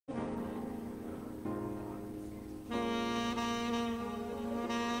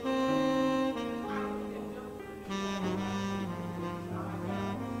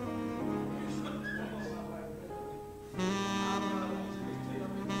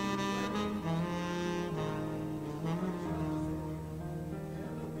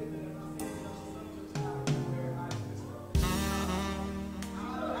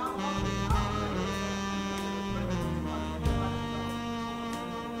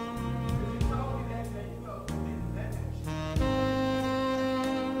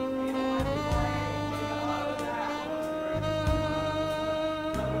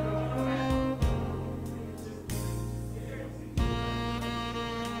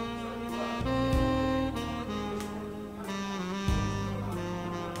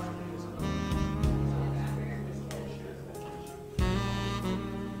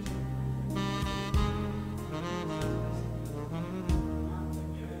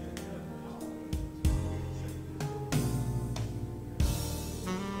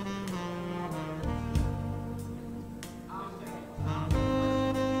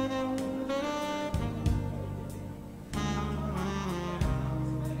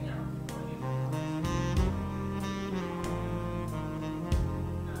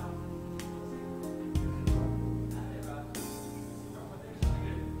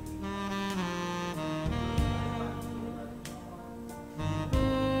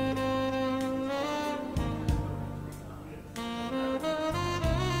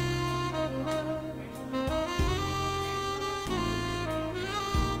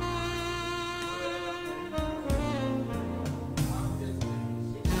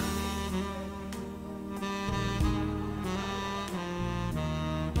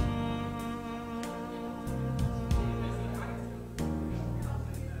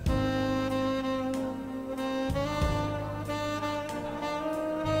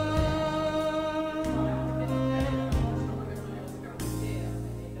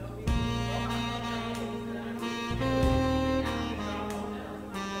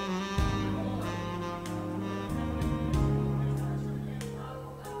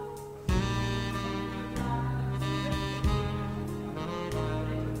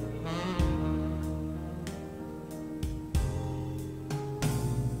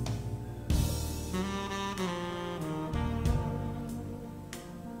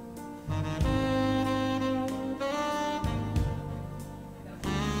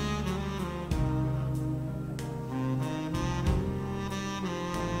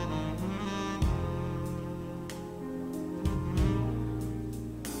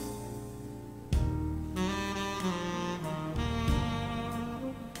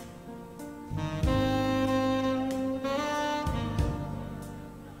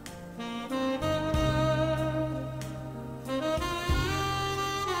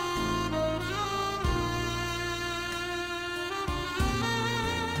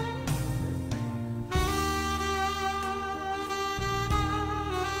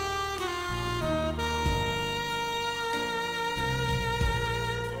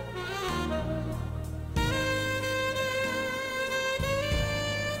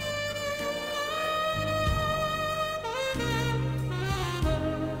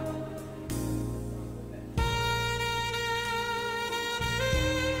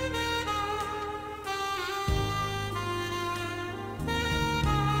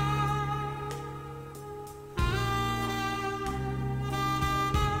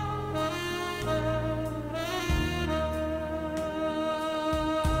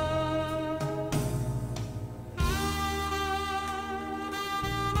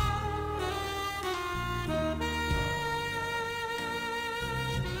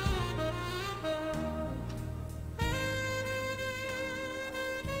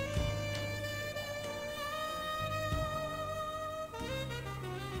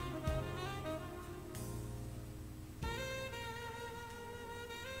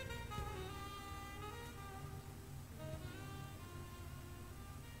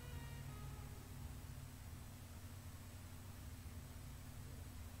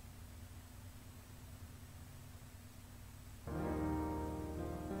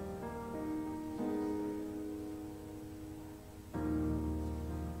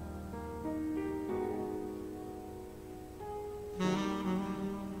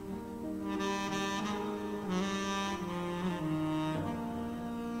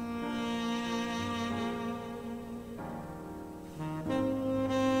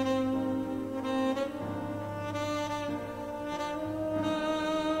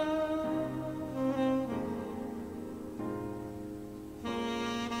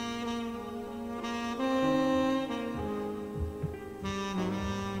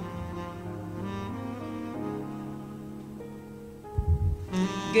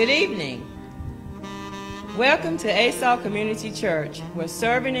Good evening. Welcome to ASAW Community Church, where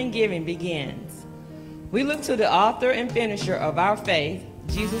serving and giving begins. We look to the author and finisher of our faith,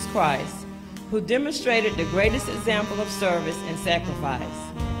 Jesus Christ, who demonstrated the greatest example of service and sacrifice.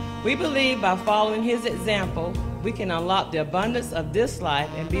 We believe by following his example, we can unlock the abundance of this life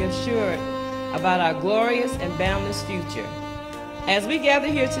and be assured about our glorious and boundless future. As we gather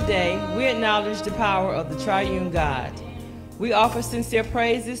here today, we acknowledge the power of the triune God. We offer sincere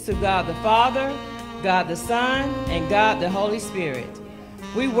praises to God the Father, God the Son, and God the Holy Spirit.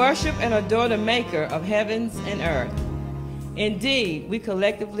 We worship and adore the Maker of heavens and earth. Indeed, we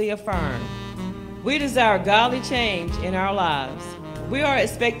collectively affirm, we desire godly change in our lives. We are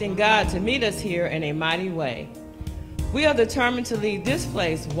expecting God to meet us here in a mighty way. We are determined to leave this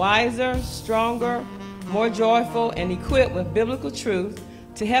place wiser, stronger, more joyful, and equipped with biblical truth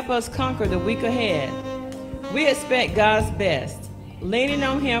to help us conquer the week ahead. We expect God's best, leaning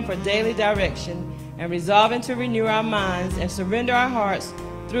on him for daily direction and resolving to renew our minds and surrender our hearts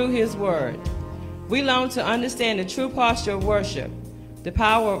through his word. We long to understand the true posture of worship, the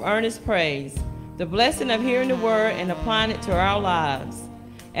power of earnest praise, the blessing of hearing the word and applying it to our lives.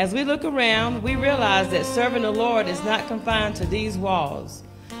 As we look around, we realize that serving the Lord is not confined to these walls.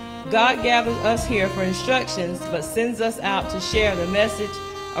 God gathers us here for instructions, but sends us out to share the message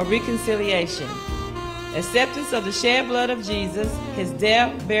of reconciliation. Acceptance of the shed blood of Jesus, his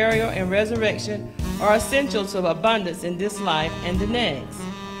death, burial, and resurrection are essential to abundance in this life and the next.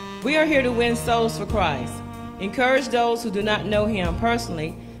 We are here to win souls for Christ, encourage those who do not know him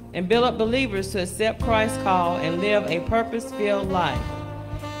personally, and build up believers to accept Christ's call and live a purpose-filled life.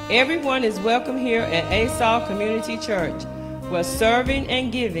 Everyone is welcome here at ASAW Community Church, where serving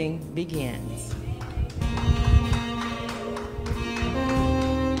and giving begins.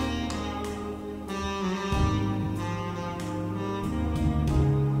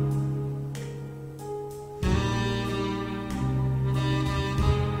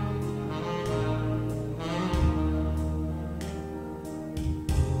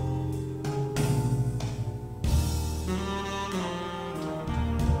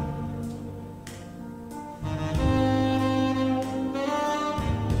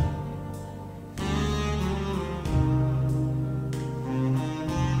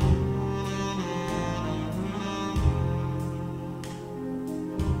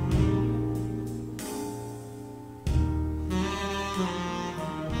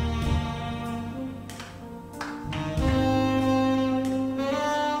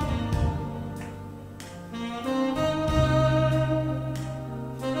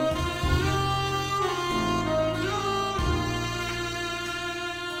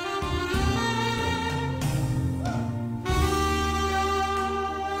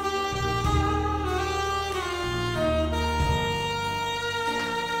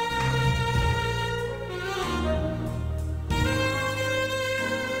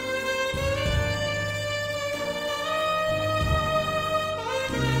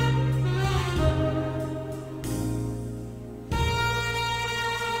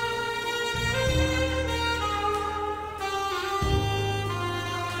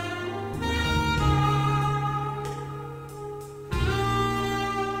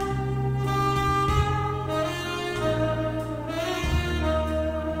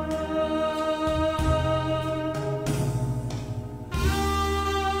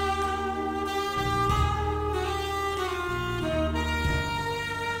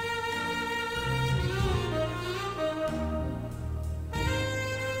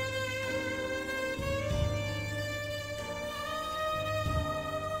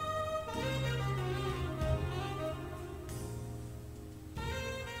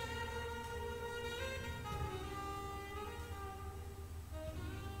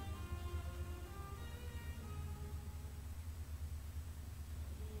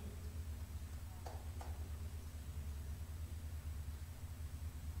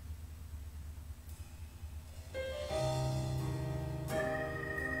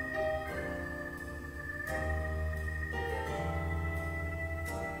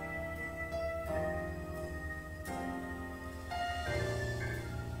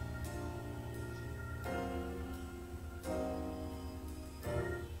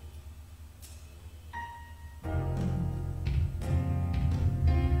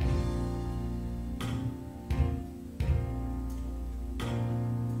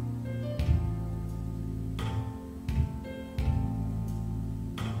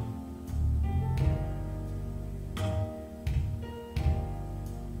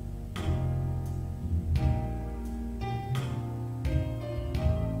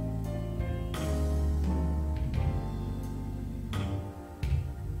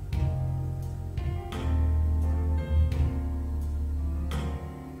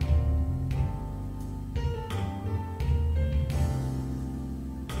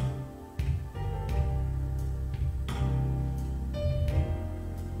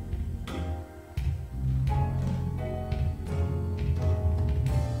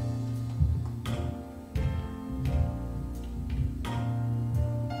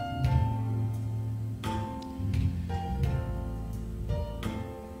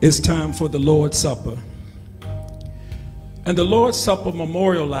 It's time for the Lord's Supper. And the Lord's Supper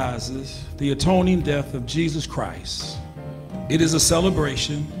memorializes the atoning death of Jesus Christ. It is a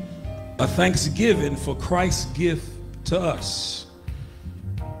celebration, a thanksgiving for Christ's gift to us.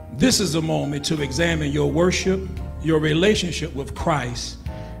 This is a moment to examine your worship, your relationship with Christ,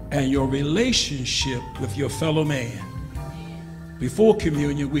 and your relationship with your fellow man. Before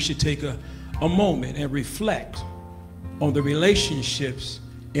communion, we should take a moment and reflect on the relationships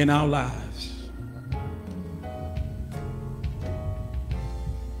in our lives.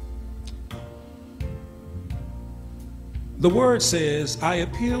 The word says, I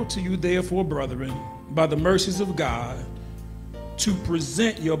appeal to you therefore, brethren, by the mercies of God, to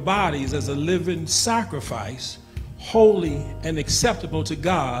present your bodies as a living sacrifice, holy and acceptable to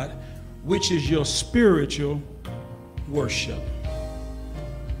God, which is your spiritual worship.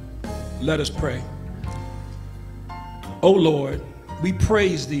 Let us pray. O Lord, we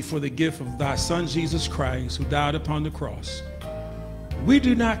praise thee for the gift of thy Son, Jesus Christ, who died upon the cross. We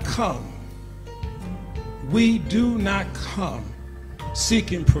do not come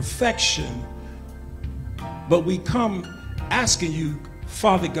seeking perfection, but we come asking you,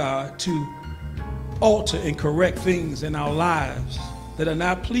 Father God, to alter and correct things in our lives that are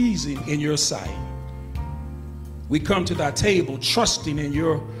not pleasing in your sight. We come to thy table trusting in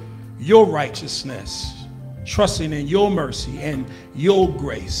your righteousness, trusting in your mercy and your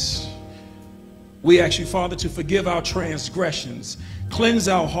grace. We ask you, Father, to forgive our transgressions, cleanse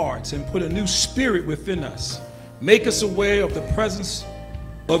our hearts, and put a new spirit within us. Make us aware of the presence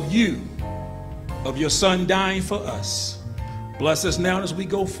of you, of your Son dying for us. Bless us now as we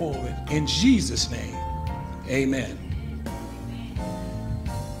go forward. In Jesus' name, amen.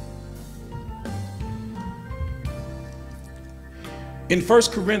 In 1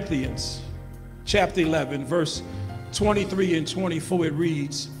 Corinthians chapter 11, verse 23 and 24, it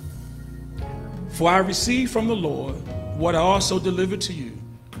reads, For I received from the Lord what I also delivered to you,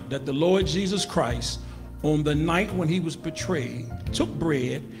 that the Lord Jesus Christ, on the night when he was betrayed, took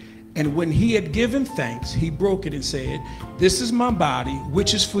bread, and when he had given thanks, he broke it and said, This is my body,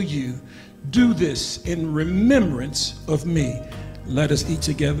 which is for you. Do this in remembrance of me. Let us eat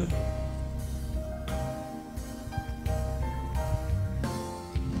together.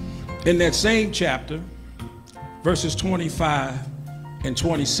 In that same chapter, verses 25 and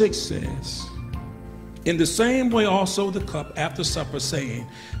 26 says, In the same way also the cup after supper, saying,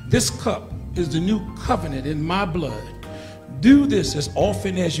 This cup is the new covenant in my blood. Do this as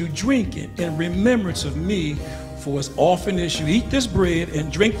often as you drink it in remembrance of me. For as often as you eat this bread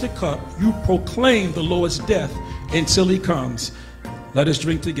and drink the cup, you proclaim the Lord's death until he comes. Let us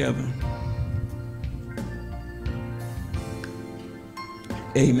drink together.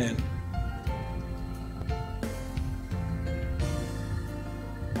 Amen.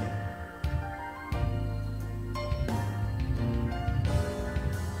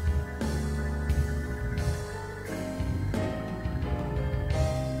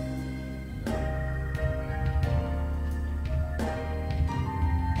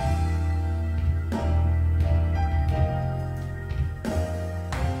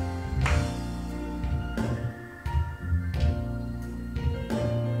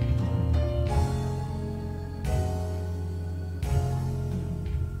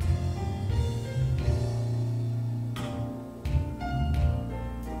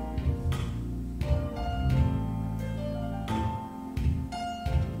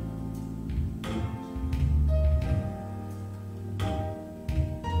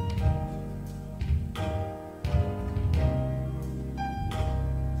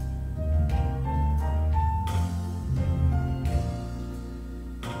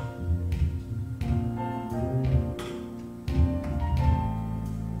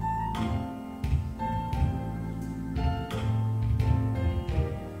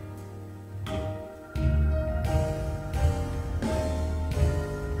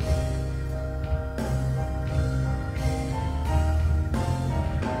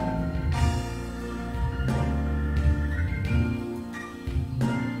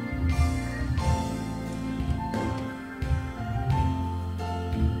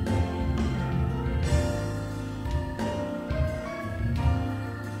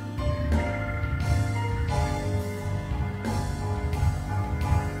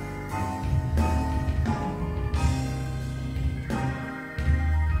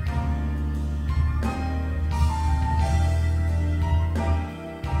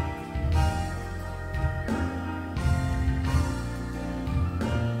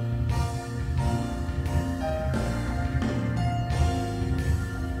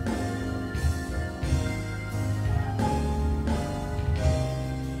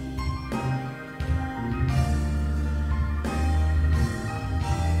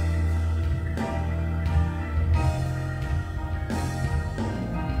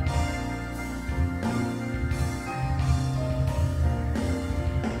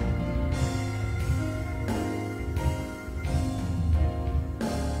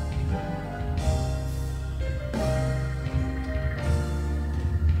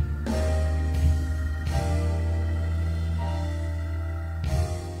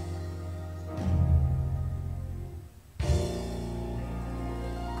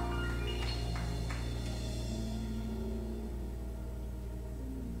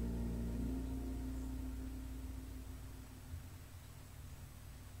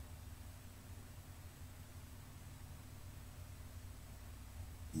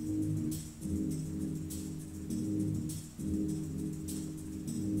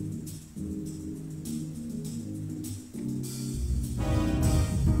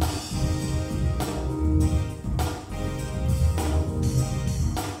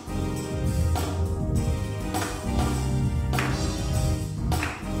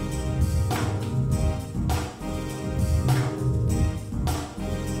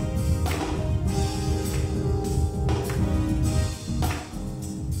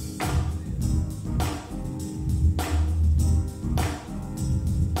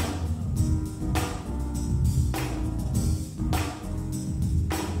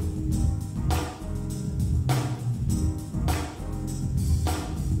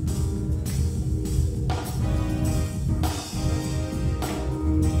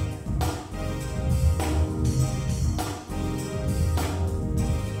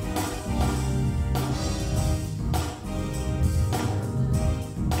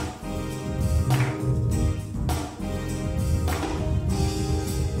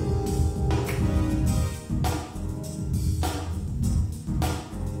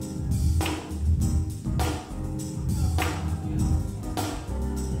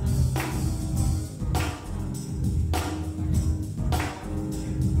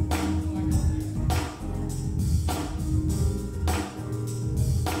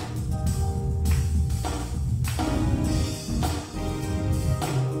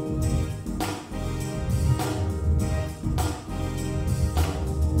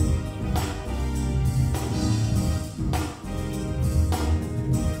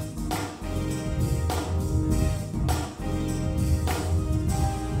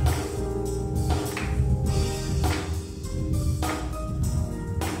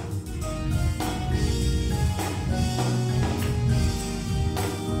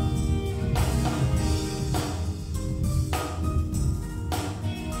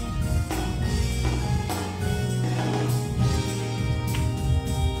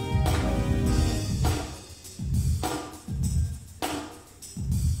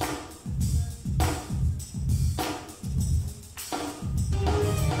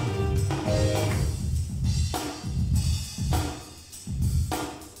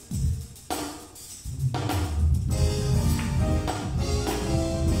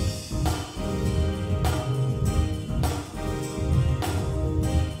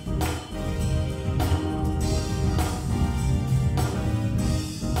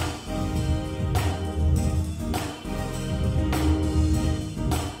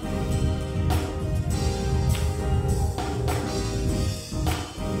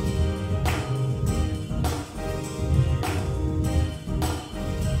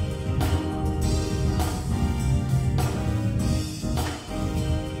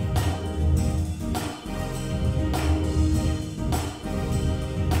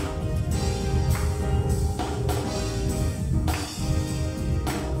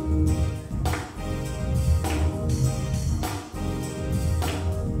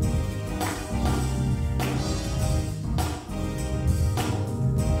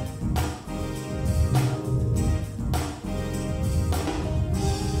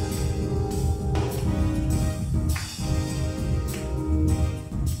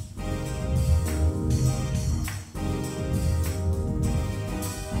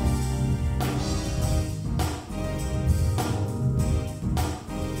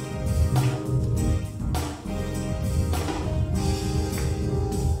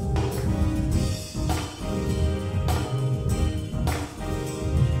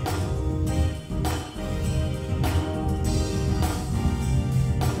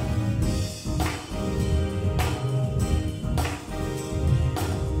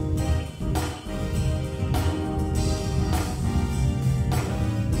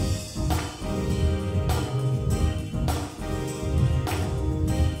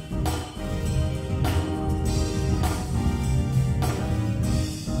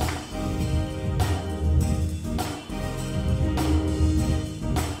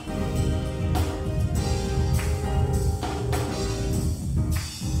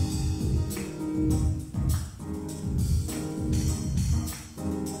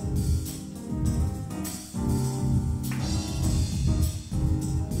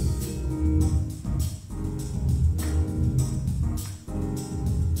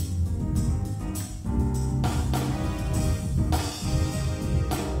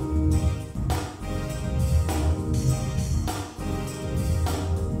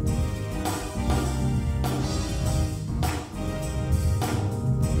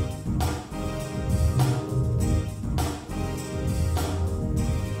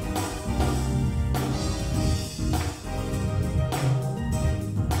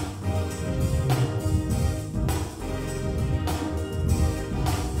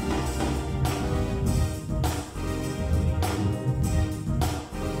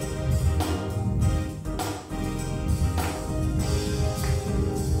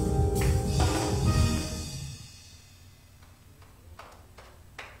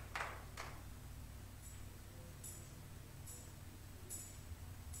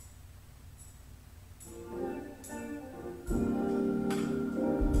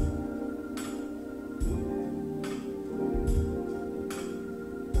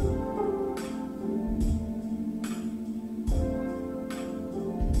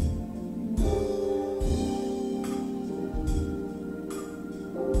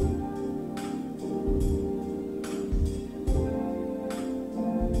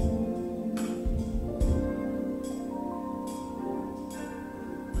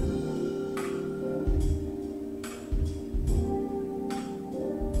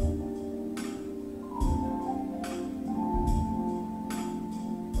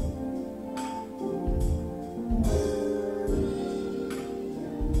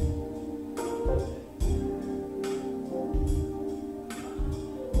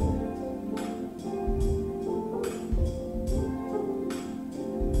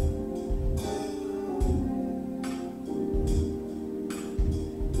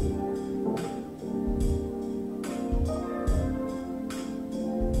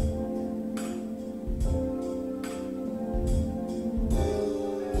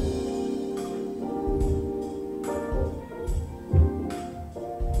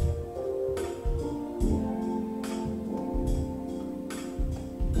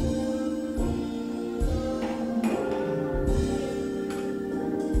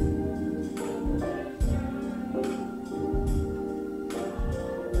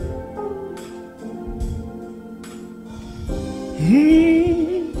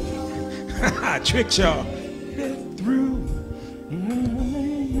 tricked y'all. Through.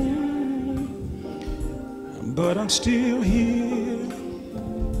 But I'm still here.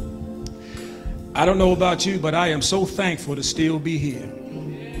 I don't know about you, but I am so thankful to still be here.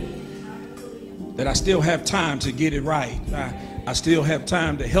 That I still have time to get it right. I still have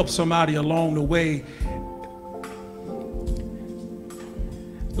time to help somebody along the way.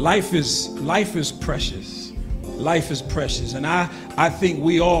 Life is precious. Life is precious. And I think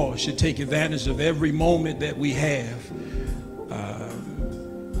we all should take advantage of every moment that we have.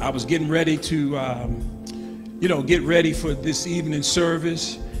 I was getting ready to, get ready for this evening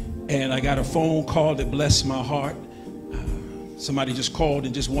service. And I got a phone call that blessed my heart. Somebody just called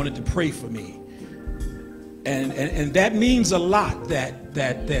and just wanted to pray for me. And that means a lot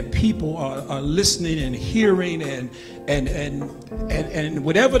that people are listening and hearing and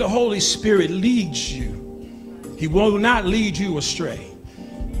whatever the Holy Spirit leads you, He will not lead you astray.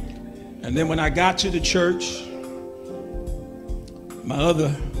 And then when I got to the church, my other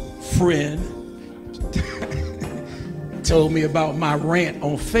friend told me about my rant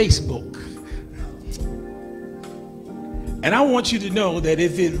on Facebook. And I want you to know that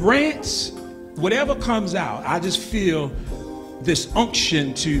if it rants, whatever comes out, I just feel this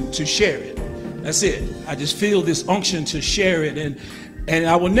unction to share it. That's it. I just feel this unction to share it, and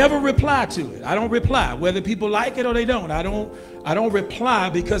I will never reply to it. I don't reply, whether people like it or they don't. I don't reply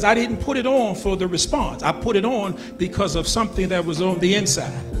because I didn't put it on for the response. I put it on because of something that was on the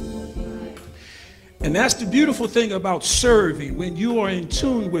inside. And that's the beautiful thing about serving. When you are in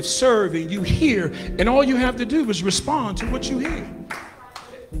tune with serving, you hear, and all you have to do is respond to what you hear.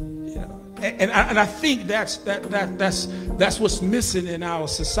 And I think that's what's missing in our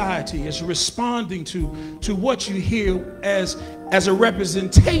society, is responding to what you hear as a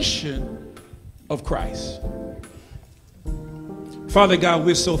representation of Christ. Father God,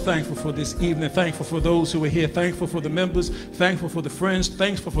 we're so thankful for this evening, thankful for those who are here, thankful for the members, thankful for the friends,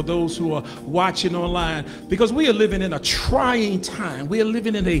 thankful for those who are watching online, because we are living in a trying time. We are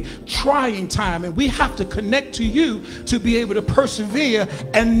living in a trying time, and we have to connect to you to be able to persevere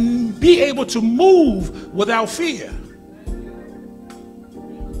and be able to move without fear.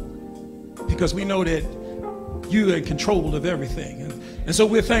 Because we know that you are in control of everything. And so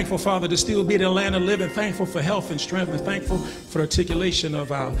we're thankful, Father, to still be in the land of living, thankful for health and strength, and thankful for articulation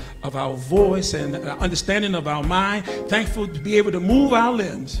of our voice and understanding of our mind, thankful to be able to move our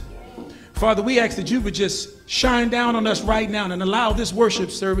limbs. Father, we ask that you would just shine down on us right now and allow this worship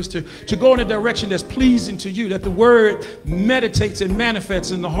service to go in a direction that's pleasing to you, that the word meditates and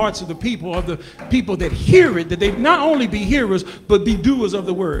manifests in the hearts of the people that hear it, that they not only be hearers, but be doers of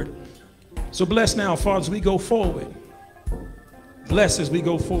the word. So bless now, Father, as we go forward. Bless as we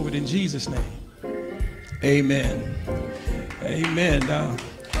go forward in Jesus' name. Amen. Amen.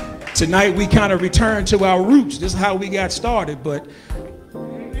 Tonight we kind of return to our roots. This is how we got started, but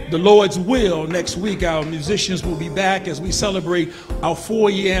the Lord's will, next week our musicians will be back as we celebrate our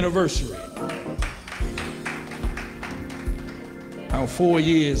 4-year anniversary. Our 4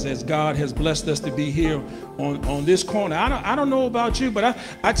 years as God has blessed us to be here on this corner. I don't know about you, but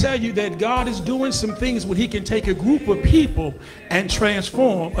I tell you that God is doing some things where he can take a group of people and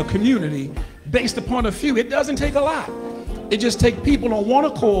transform a community based upon a few. It doesn't take a lot. It just takes people on one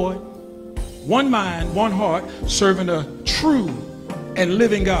accord, one mind, one heart, serving a true and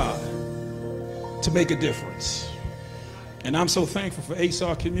living God to make a difference. And I'm so thankful for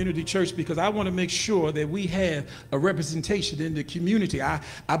ASAW Community Church, because I want to make sure that we have a representation in the community. I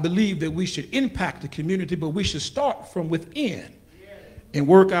believe that we should impact the community, but we should start from within and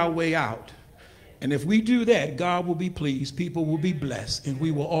work our way out. And if we do that, God will be pleased, people will be blessed, and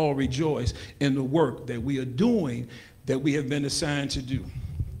we will all rejoice in the work that we are doing, that we have been assigned to do.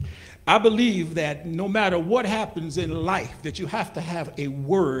 I believe that no matter what happens in life, that you have to have a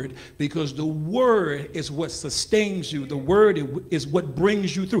word, because the word is what sustains you. The word is what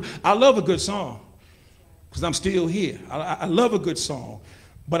brings you through. I love a good song because I'm still here. I love a good song,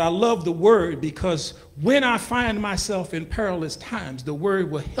 but I love the word because when I find myself in perilous times, the word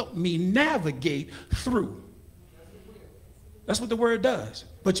will help me navigate through. That's what the word does.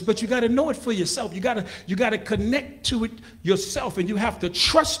 But you got to know it for yourself. You got to connect to it yourself, and you have to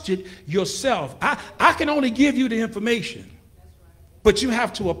trust it yourself. I can only give you the information, but you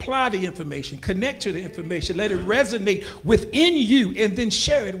have to apply the information, connect to the information, let it resonate within you, and then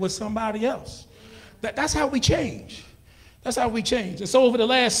share it with somebody else. That's how we change. That's how we change. And so over the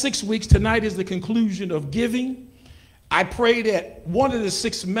last 6 weeks, tonight is the conclusion of giving. I pray that one of the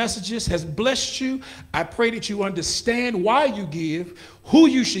 6 messages has blessed you. I pray that you understand why you give, who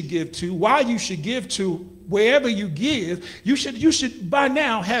you should give to, why you should give to wherever you give, you should by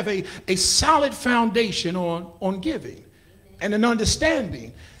now have a solid foundation on giving and an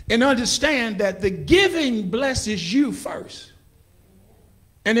understanding. And understand that the giving blesses you first.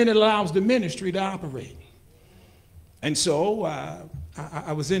 And then it allows the ministry to operate. And so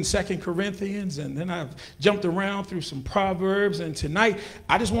I was in 2 Corinthians, and then I jumped around through some Proverbs. And tonight,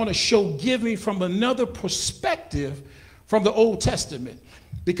 I just want to show giving from another perspective from the Old Testament.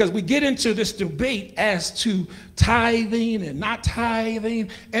 Because we get into this debate as to tithing and not tithing.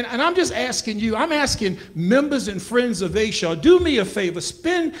 And I'm just asking you, I'm asking members and friends of ASAW, do me a favor,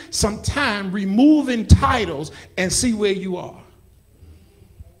 spend some time removing titles and see where you are.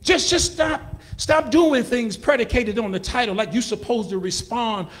 Just stop doing things predicated on the title, like you're supposed to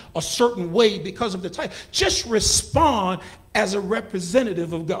respond a certain way because of the title. Just respond as a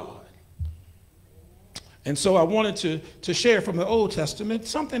representative of God. And so I wanted to share from the Old Testament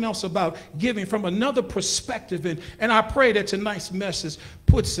something else about giving from another perspective. And I pray that tonight's message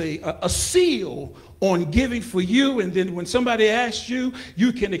puts a seal on giving for you. And then when somebody asks you,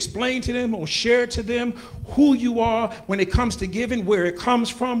 you can explain to them or share to them who you are when it comes to giving, where it comes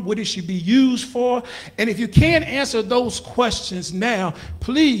from, what it should be used for. And if you can't answer those questions now,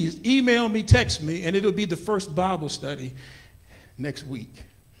 please email me, text me, and it'll be the first Bible study next week.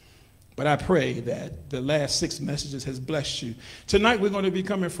 But I pray that the last 6 messages has blessed you. Tonight we're going to be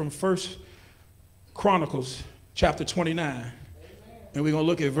coming from 1 Chronicles chapter 29. And we're going to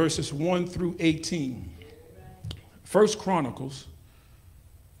look at verses 1 through 18. 1 Chronicles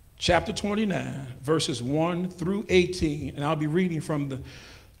chapter 29, verses 1 through 18. And I'll be reading from the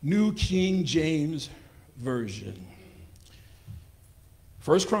New King James Version.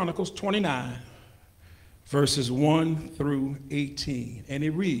 1 Chronicles 29. Verses 1 through 18. And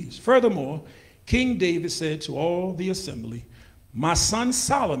it reads, "Furthermore, King David said to all the assembly, my son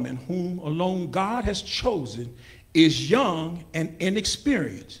Solomon, whom alone God has chosen, is young and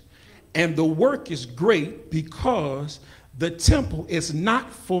inexperienced, and the work is great because the temple is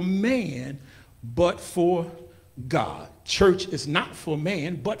not for man, but for God." Church is not for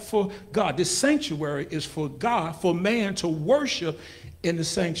man, but for God. This sanctuary is for God, for man to worship in the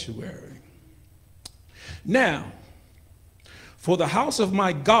sanctuary. "Now, for the house of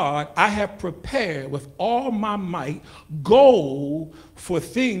my God, I have prepared with all my might gold for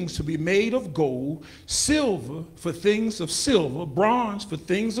things to be made of gold, silver for things of silver, bronze for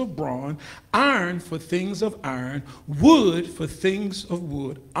things of bronze, iron for things of iron, wood for things of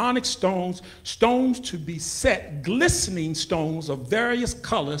wood, onyx stones, stones to be set, glistening stones of various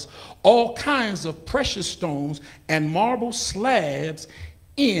colors, all kinds of precious stones, and marble slabs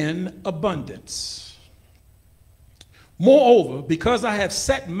in abundance. Moreover, because I have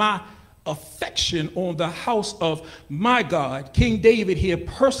set my affection on the house of my God," King David here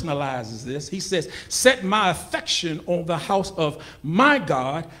personalizes this. He says, "Set my affection on the house of my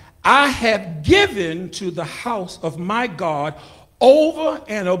God. I have given to the house of my God over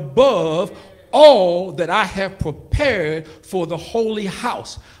and above all that I have prepared for the holy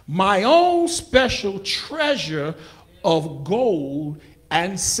house, my own special treasure of gold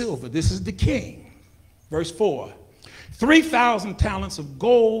and silver." This is the king. Verse 4. 3,000 talents of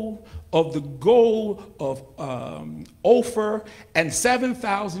gold, of the gold of Ophir, and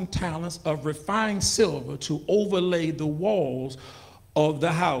 7,000 talents of refined silver to overlay the walls of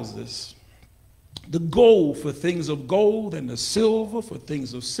the houses. The gold for things of gold, and the silver for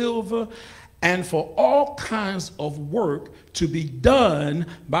things of silver, and for all kinds of work to be done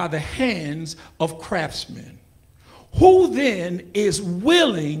by the hands of craftsmen. Who then is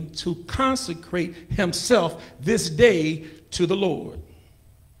willing to consecrate himself this day to the Lord?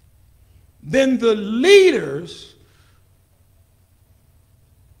 Then the leaders,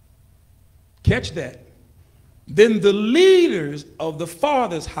 catch that, then the leaders of the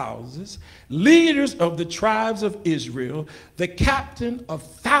fathers' houses, leaders of the tribes of Israel, the captain of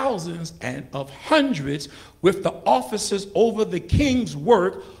thousands and of hundreds, with the officers over the king's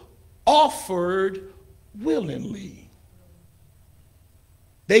work, offered willingly.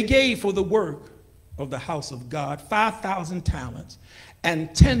 They gave for the work of the house of God 5,000 talents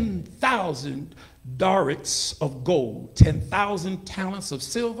and 10,000 darics of gold, 10,000 talents of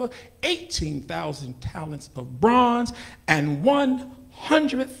silver, 18,000 talents of bronze, and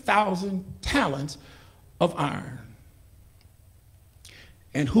 100,000 talents of iron.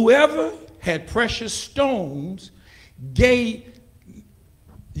 And whoever had precious stones gave,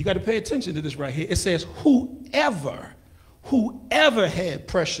 you got to pay attention to this right here. It says whoever had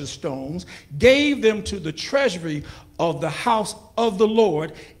precious stones gave them to the treasury of the house of the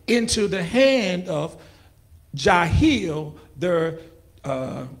Lord into the hand of Jehiel, their,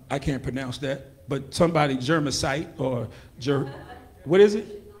 I can't pronounce that, but somebody germicide or what is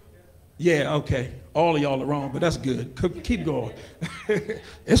it? Yeah, okay. All of y'all are wrong, but that's good. Keep going.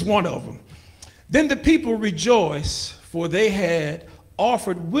 It's one of them. Then the people rejoiced, for they had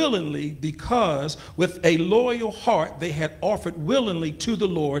offered willingly, because with a loyal heart they had offered willingly to the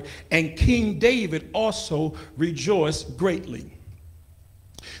Lord, and King David also rejoiced greatly.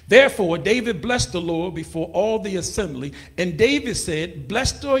 Therefore David blessed the Lord before all the assembly, and David said,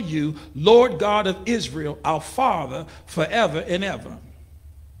 "Blessed are you, Lord God of Israel, our Father, forever and ever.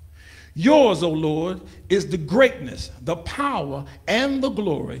 Yours, O Lord, is the greatness, the power, and the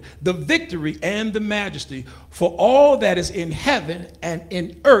glory, the victory, and the majesty. For all that is in heaven and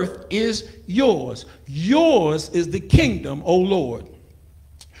in earth is yours. Yours is the kingdom, O Lord.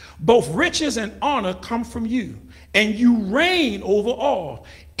 Both riches and honor come from you, and you reign over all.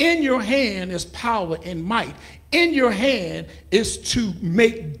 In your hand is power and might. In your hand is to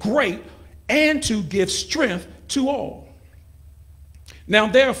make great and to give strength to all. Now,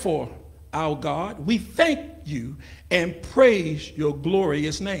 therefore, our God, we thank you and praise your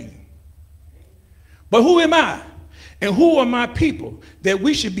glorious name. But who am I and who are my people that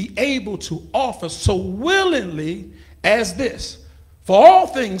we should be able to offer so willingly as this? For all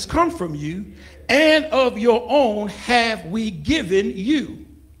things come from you, and of your own have we given you.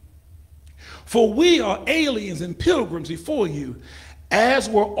 For we are aliens and pilgrims before you, as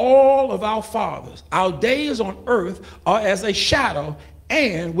were all of our fathers. Our days on earth are as a shadow,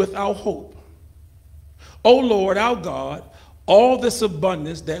 and without hope. O Lord, our God, all this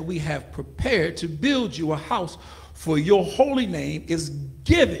abundance that we have prepared to build you a house for your holy name is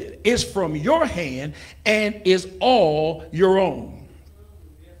from your hand and is all your own.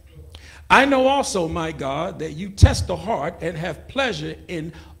 I know also, my God, that you test the heart and have pleasure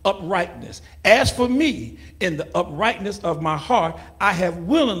in uprightness. As for me, in the uprightness of my heart, I have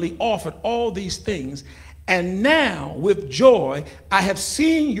willingly offered all these things. And now, with joy, I have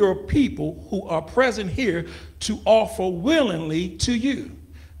seen your people who are present here to offer willingly to you.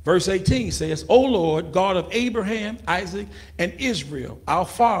 Verse 18 says, O Lord, God of Abraham, Isaac, and Israel, our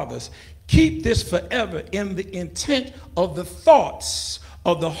fathers, keep this forever in the intent of the thoughts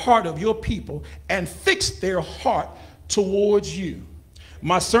of the heart of your people, and fix their heart towards you.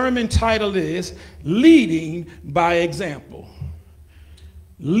 My sermon title is Leading by Example.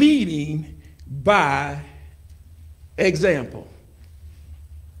 Leading by example.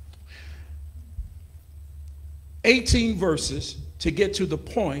 18 verses to get to the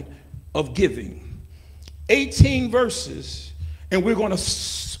point of giving. 18 verses, and we're going to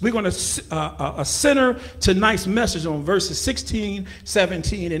center tonight's message on verses 16,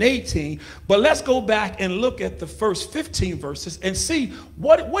 17, and 18. But let's go back and look at the first 15 verses and see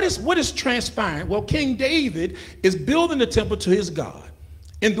what is transpiring. Well, King David is building the temple to his God,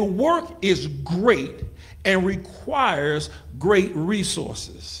 and the work is great and requires great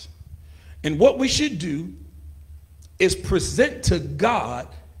resources. And what we should do is present to God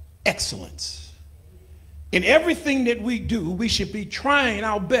excellence. In everything that we do, we should be trying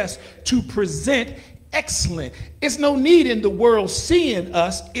our best to present excellent. It's no need in the world seeing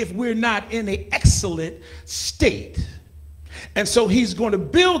us if we're not in an excellent state. And so he's going to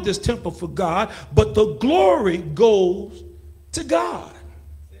build this temple for God, but the glory goes to God.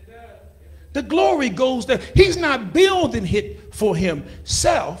 The glory goes there. He's not building it for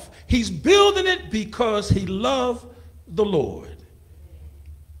himself. He's building it because he loved the Lord.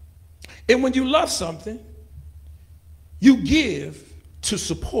 And when you love something, you give to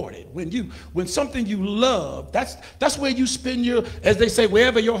support it. When something you love, that's where you spend your, as they say,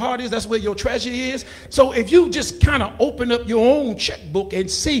 wherever your heart is, that's where your treasure is. So if you just kind of open up your own checkbook and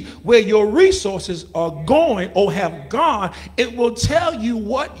see where your resources are going or have gone, it will tell you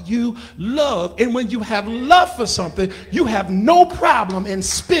what you love. And when you have love for something, you have no problem in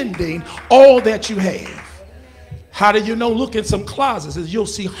spending all that you have. How do you know? Look in some closets, and you'll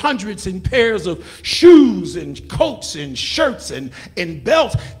see hundreds and pairs of shoes and coats and shirts and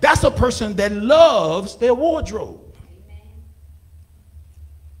belts. That's a person that loves their wardrobe.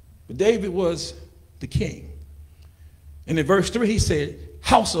 But David was the king. And in verse 3 he said,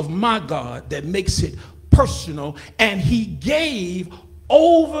 house of my God, that makes it personal. And he gave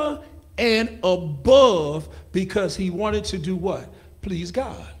over and above because he wanted to do what? Please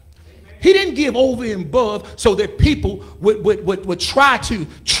God. He didn't give over and above so that people would try to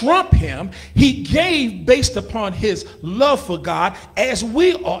trump him. He gave based upon his love for God, as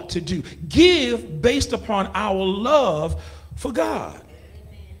we ought to do. Give based upon our love for God.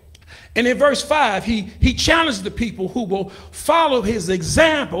 And in verse 5, he challenged the people who will follow his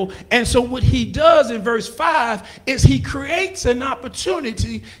example. And so what he does in verse 5 is he creates an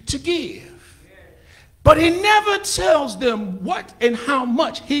opportunity to give. But he never tells them what and how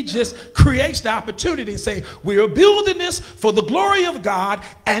much. He just creates the opportunity and say, we are building this for the glory of God,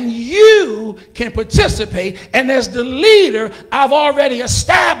 and you can participate. And as the leader, I've already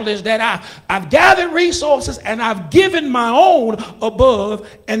established that I've gathered resources and I've given my own above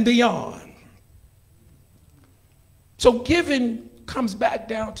and beyond. So giving comes back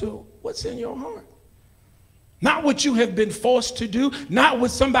down to what's in your heart. Not what you have been forced to do, not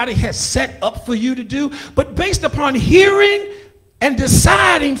what somebody has set up for you to do, but based upon hearing and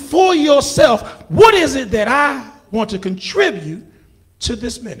deciding for yourself, what is it that I want to contribute to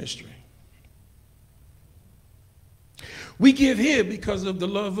this ministry? We give here because of the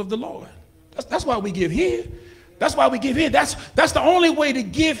love of the Lord. That's why we give here. That's why we give here. That's the only way to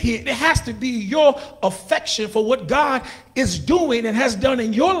give here. It has to be your affection for what God is doing and has done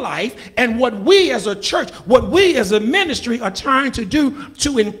in your life, and what we as a church, what we as a ministry are trying to do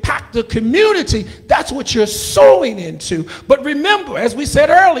to impact the community. That's what you're sowing into. But remember, as we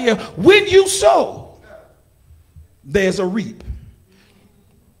said earlier, when you sow, there's a reap.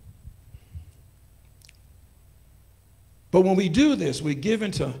 But when we do this, we're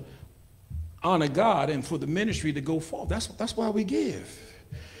given to honor God and for the ministry to go forth. That's why we give.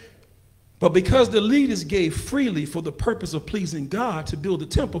 But because the leaders gave freely for the purpose of pleasing God to build the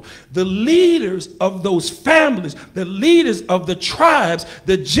temple, the leaders of those families, the leaders of the tribes,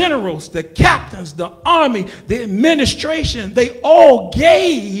 the generals, the captains, the army, the administration, they all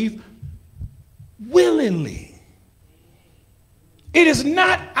gave willingly. It is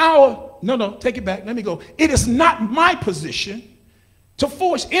not our, no, take it back, let me go. It is not my position to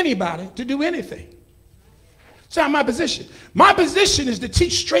force anybody to do anything. It's not my position. My position is to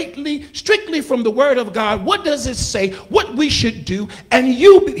teach strictly from the word of God. What does it say? What we should do? And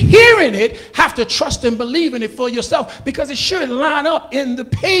you hearing it have to trust and believe in it for yourself, because it should line up in the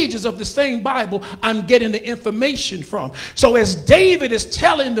pages of the same Bible I'm getting the information from. So as David is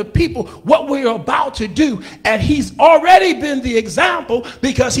telling the people what we're about to do, and he's already been the example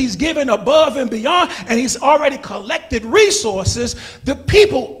because he's given above and beyond, and he's already collected resources, the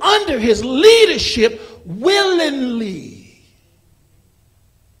people under his leadership willingly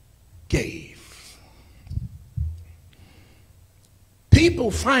gave.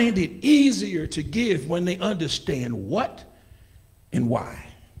 People find it easier to give when they understand what and why.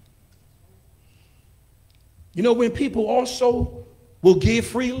 You know, when people also will give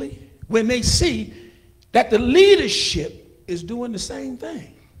freely, when they see that the leadership is doing the same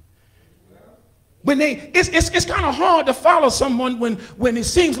thing. When it's kind of hard to follow someone when it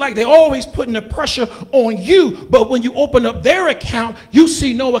seems like they're always putting the pressure on you, but when you open up their account, you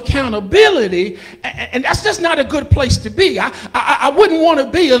see no accountability, and that's just not a good place to be. I wouldn't want to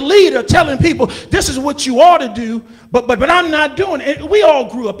be a leader telling people this is what you ought to do, but I'm not doing it. We all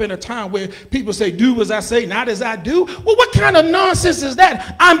grew up in a time where people say, do as I say, not as I do. Well, what kind of nonsense is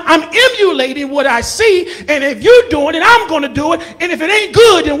that? I'm emulating what I see, and if you're doing it, I'm going to do it, and if it ain't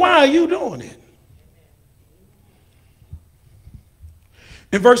good, then why are you doing it?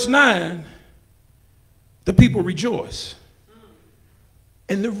 In verse 9, the people rejoice.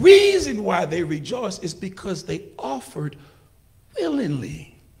 And the reason why they rejoice is because they offered willingly.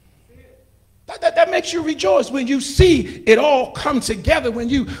 That makes you rejoice when you see it all come together, when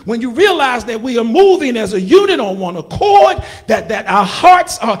you realize that we are moving as a unit on one accord, that our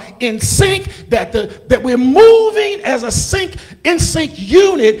hearts are in sync, that we're moving as a in sync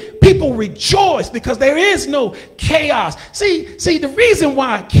unit. People rejoice because there is no chaos. See, the reason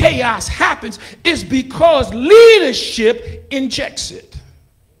why chaos happens is because leadership injects it.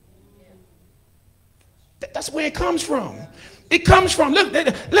 That's where it comes from. It comes from, look,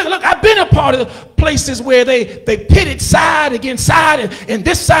 I've been a part of places where they pitted side against side, and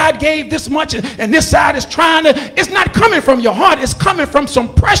this side gave this much, and this side is trying to, it's not coming from your heart, it's coming from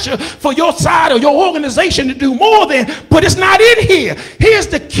some pressure for your side or your organization to do more than, but it's not in here. Here's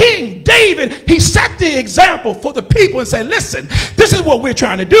the king, David. He set the example for the people and said, listen, this is what we're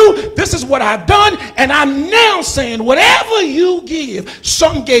trying to do, this is what I've done, and I'm now saying whatever you give.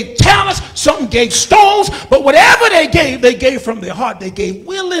 Some gave talents, some gave stones, but whatever they gave from their heart, they gave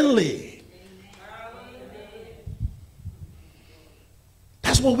willingly.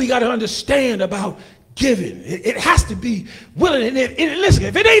 That's what we got to understand about giving. It has to be willing. And listen,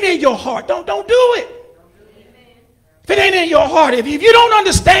 if it ain't in your heart, don't do it. If it ain't in your heart, if you don't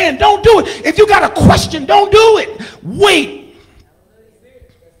understand, don't do it. If you got a question, don't do it. Wait.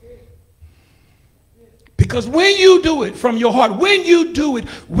 Because when you do it from your heart, when you do it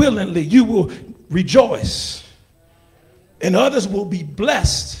willingly, you will rejoice. And others will be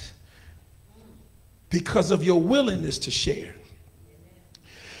blessed because of your willingness to share.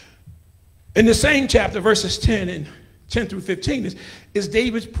 In the same chapter, verses 10 through 15 is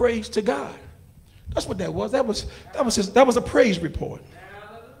David's praise to God. That's what that was. That was a praise report.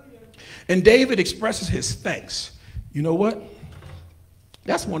 And David expresses his thanks. You know what?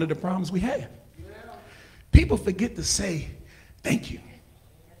 That's one of the problems we have. People forget to say thank you.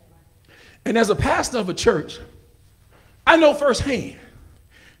 And as a pastor of a church, I know firsthand,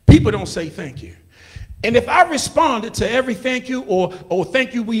 people don't say thank you. And if I responded to every thank you or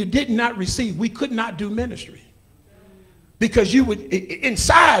thank you we did not receive, we could not do ministry. Because you would,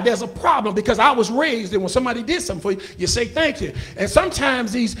 inside there's a problem, because I was raised and when somebody did something for you, you say thank you. And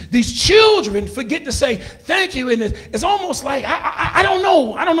sometimes these children forget to say thank you, and it's almost like, I don't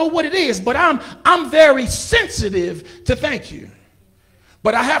know what it is, but I'm very sensitive to thank you.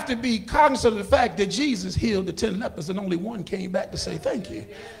 But I have to be cognizant of the fact that Jesus healed the 10 lepers and only one came back to say thank you.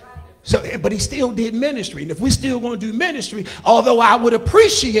 So, but he still did ministry. And if we're still going to do ministry, although I would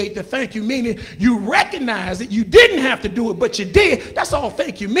appreciate the thank you, meaning you recognize that you didn't have to do it, but you did. That's all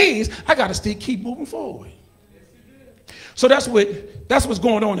thank you means. I got to still keep moving forward. So that's what's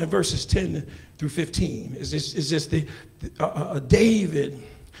going on in verses 10 through 15. It's just David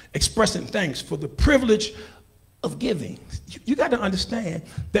expressing thanks for the privilege of giving. You got to understand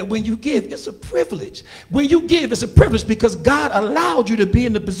that when you give, it's a privilege. When you give, it's a privilege because God allowed you to be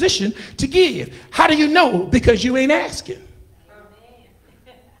in the position to give. How do you know? Because you ain't asking.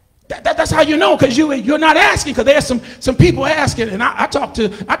 That's how you know, because you're not asking, because there's some people asking. And I talked to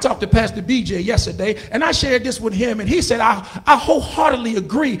Pastor BJ yesterday, and I shared this with him, and he said, I wholeheartedly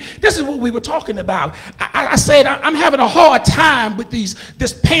agree. This is what we were talking about. I said, I'm having a hard time with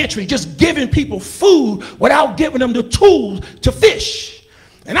this pantry, just giving people food without giving them the tools to fish.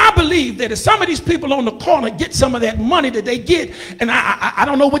 And I believe that if some of these people on the corner get some of that money that they get, and I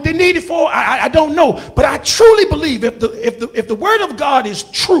don't know what they need it for, I don't know, but I truly believe if the word of God is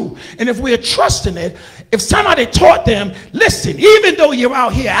true, and if we're trusting it, if somebody taught them, listen, even though you're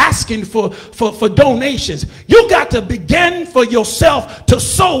out here asking for donations, you got to begin for yourself to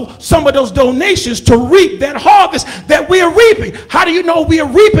sow some of those donations to reap that harvest that we are reaping. How do you know we are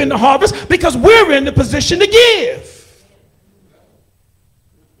reaping the harvest? Because we're in the position to give.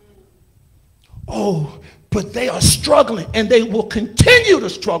 Oh, but they are struggling, and they will continue to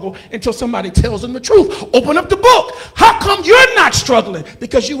struggle until somebody tells them the truth. Open up the book. How come you're not struggling?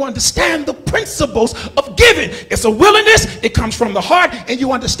 Because you understand the principles of giving. It's a willingness. It comes from the heart, and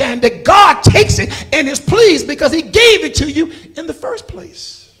you understand that God takes it and is pleased because he gave it to you in the first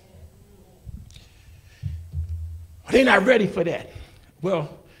place. They're not ready for that. Well,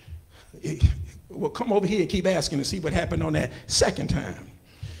 come over here and keep asking and see what happened on that second time.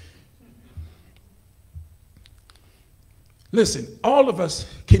 Listen, all of us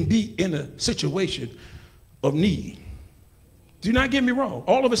can be in a situation of need. Do not get me wrong.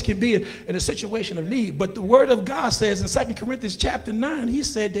 All of us can be in a situation of need. But the word of God says in 2 Corinthians chapter 9, he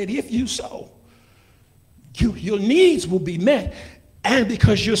said that if you sow, your needs will be met. And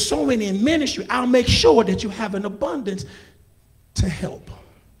because you're sowing in ministry, I'll make sure that you have an abundance to help.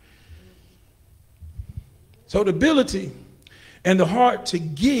 So the ability and the heart to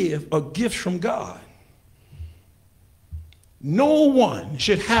give are gifts from God. No one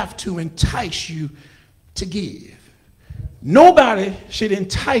should have to entice you to give. Nobody should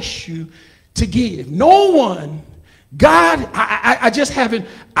entice you to give. No one. God, I just haven't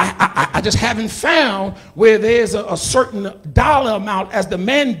found where there's a certain dollar amount as the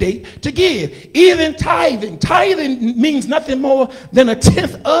mandate to give. Even tithing. Tithing means nothing more than a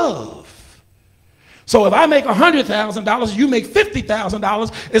tenth of. So if I make $100,000, you make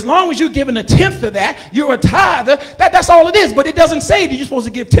 $50,000. As long as you're giving a tenth of that, you're a tither. That's all it is. But it doesn't say that you're supposed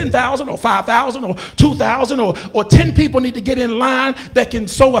to give 10,000 or 5,000 or 2,000 or 10 people need to get in line that can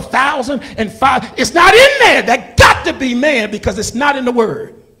sow 1,000 and 5. It's not in there. That got to be man because it's not in the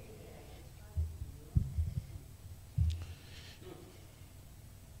word.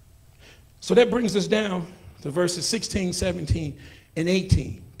 So that brings us down to verses 16, 17, and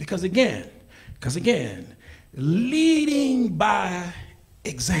 18. Because again, leading by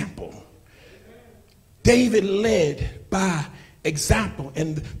example. David led by example.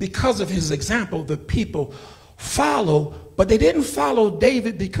 And because of his example, the people follow. But they didn't follow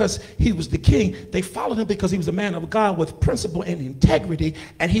David because he was the king. They followed him because he was a man of God with principle and integrity.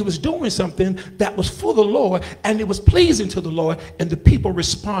 And he was doing something that was for the Lord. And it was pleasing to the Lord. And the people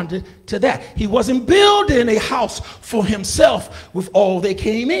responded to that. He wasn't building a house for himself with all they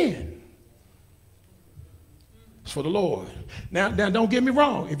came in. It's for the Lord. Now don't get me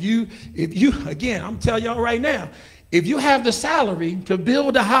wrong. If you again, I'm telling y'all right now, if you have the salary to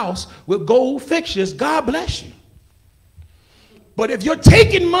build a house with gold fixtures, God bless you. But if you're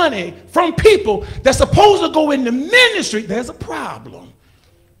taking money from people that's supposed to go into ministry, there's a problem.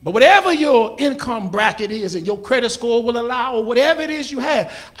 But whatever your income bracket is and your credit score will allow, or whatever it is you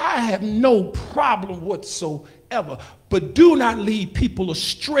have, I have no problem whatsoever. But do not lead people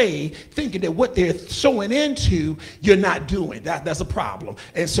astray thinking that what they're sowing into, you're not doing. That's a problem.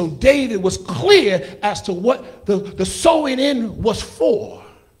 And so David was clear as to what the sowing in was for.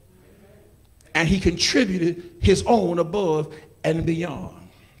 And he contributed his own above and beyond.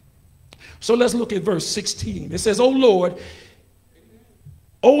 So let's look at verse 16. It says, O Lord,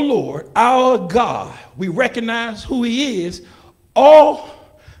 our God, we recognize who he is. All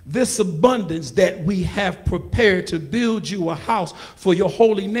this abundance that we have prepared to build you a house for your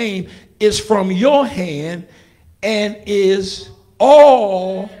holy name is from your hand and is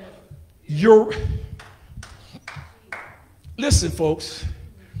all your... Listen, folks,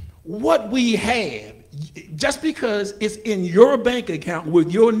 what we have, just because it's in your bank account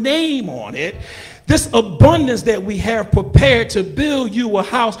with your name on it, this abundance that we have prepared to build you a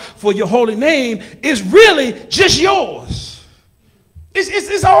house for your holy name is really just yours.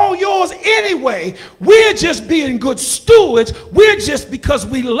 It's all yours anyway. We're just being good stewards. We're just, because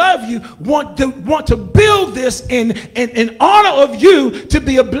we love you, want to build this in honor of you to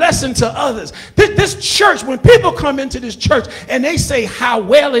be a blessing to others. This church, when people come into this church and they say how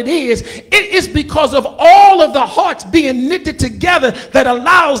well it is because of all of the hearts being knitted together that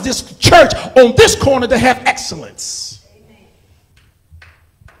allows this church on this corner to have excellence.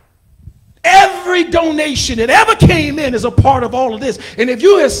 Every donation that ever came in is a part of all of this. And if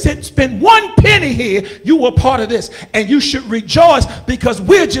you have spent one penny here, you were part of this. And you should rejoice because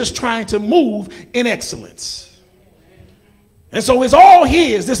we're just trying to move in excellence. And so it's all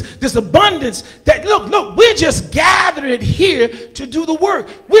his, this abundance that, look, we're just gathering it here to do the work.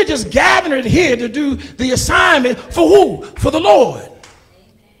 We're just gathering it here to do the assignment for who? For the Lord.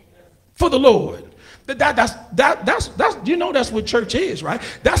 For the Lord. That's you know, that's what church is, right?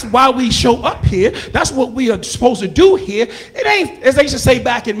 That's why we show up here. That's what we are supposed to do here. It ain't, as they used to say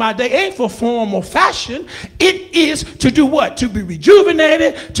back in my day, it ain't for form or fashion. It is to do what? To be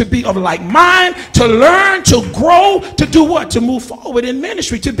rejuvenated, to be of like mind, to learn, to grow, to do what? To move forward in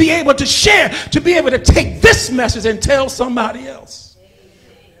ministry, to be able to share, to be able to take this message and tell somebody else.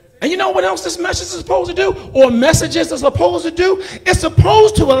 And you know what else this message is supposed to do? Or messages are supposed to do? It's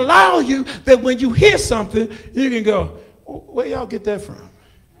supposed to allow you that when you hear something, you can go, where y'all get that from?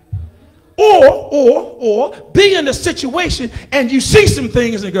 Or be in a situation and you see some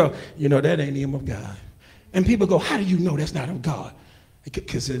things and go, you know, that ain't even of God. And people go, how do you know that's not of God?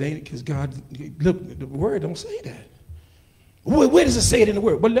 Because it ain't, because God, look, the word don't say that. Where does it say it in the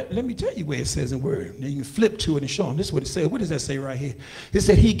word? Well, let me tell you where it says in the word. Now you can flip to it and show them. This is what it says. What does that say right here? It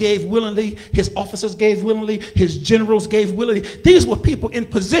said he gave willingly, his officers gave willingly, his generals gave willingly. These were people in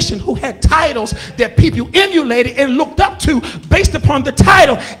position who had titles that people emulated and looked up to based upon the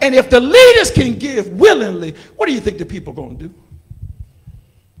title. And if the leaders can give willingly, what do you think the people are going to do?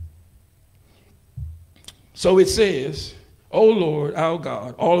 So it says, O Lord, our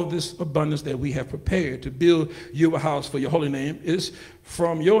God, all of this abundance that we have prepared to build you a house for your holy name is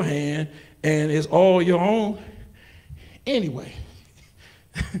from your hand and is all your own anyway.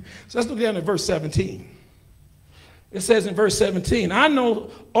 So let's look down at verse 17. It says in verse 17, I know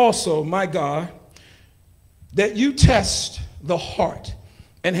also, my God, that you test the heart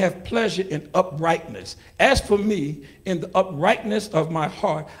and have pleasure in uprightness. As for me, in the uprightness of my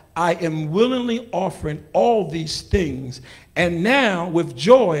heart, I am willingly offering all these things. And now with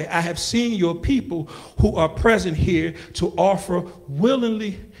joy, I have seen your people who are present here to offer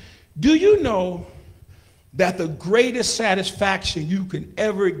willingly. Do you know that the greatest satisfaction you can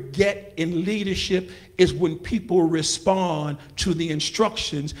ever get in leadership is when people respond to the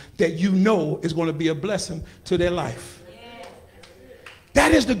instructions that you know is going to be a blessing to their life?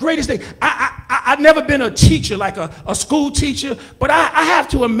 That is the greatest thing. I've never been a teacher, like a school teacher, but I have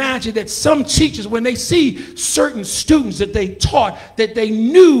to imagine that some teachers, when they see certain students that they taught, that they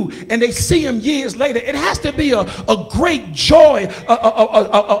knew, and they see them years later, it has to be a great joy,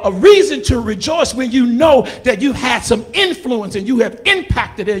 a reason to rejoice when you know that you had some influence and you have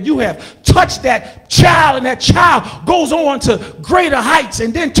impacted it, you have touched that child, and that child goes on to greater heights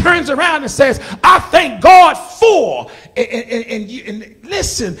and then turns around and says, I thank God for, and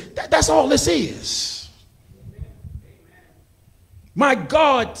listen, that's all this is. My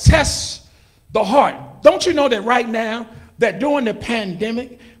God tests the heart. Don't you know that right now, that during the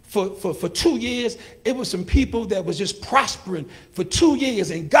pandemic, for 2 years. It was some people that was just prospering for 2 years,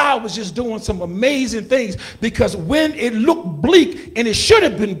 and God was just doing some amazing things, because when it looked bleak, and it should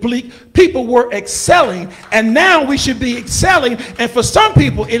have been bleak, people were excelling, and now we should be excelling. And for some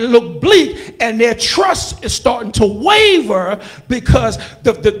people it looked bleak, and their trust is starting to waver, because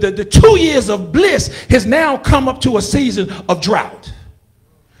the 2 years of bliss has now come up to a season of drought.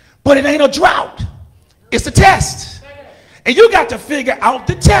 But it ain't a drought, it's a test. And you got to figure out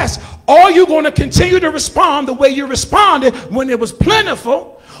the test. Are you going to continue to respond the way you responded when it was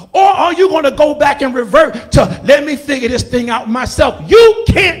plentiful? Or are you going to go back and revert to, let me figure this thing out myself? You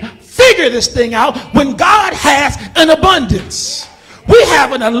can't figure this thing out when God has an abundance. We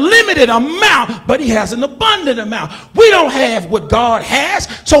have an unlimited amount, but he has an abundant amount. We don't have what God has,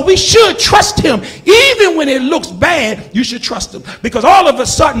 so we should trust him. Even when it looks bad, you should trust him, because all of a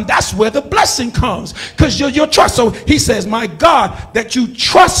sudden, that's where the blessing comes, because your trust. So he says, my God, that you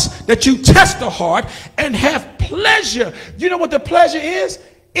trust, that you test the heart and have pleasure. You know what the pleasure is?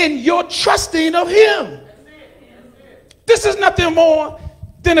 In your trusting of him. This is nothing more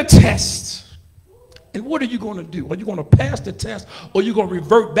than a test. And what are you going to do? Are you going to pass the test, or are you going to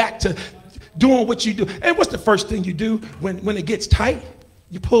revert back to doing what you do? And what's the first thing you do when it gets tight?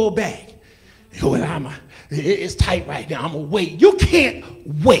 You pull back. You go, it's tight right now. I'm going to wait. You can't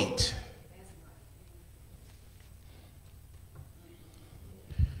wait.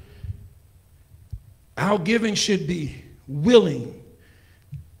 Our giving should be willing.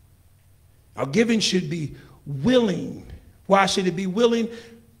 Our giving should be willing. Why should it be willing?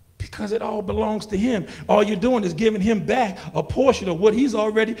 Because it all belongs to him. All you're doing is giving him back a portion of what he's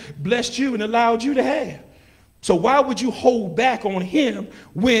already blessed you and allowed you to have. So why would you hold back on him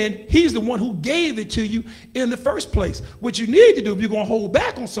when he's the one who gave it to you in the first place? What you need to do, if you're going to hold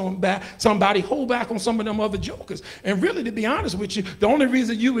back on somebody, hold back on some of them other jokers. And really, to be honest with you, the only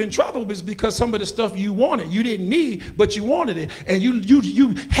reason you were in trouble was because some of the stuff you wanted, you didn't need, but you wanted it. And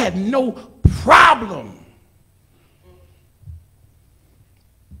you had no problem.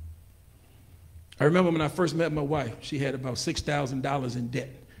 I remember when I first met my wife, she had about $6,000 in debt.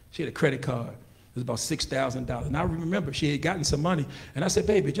 She had a credit card. It was about $6,000. And I remember she had gotten some money. And I said,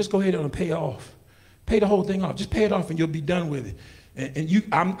 baby, just go ahead and pay it off. Pay the whole thing off. Just pay it off and you'll be done with it.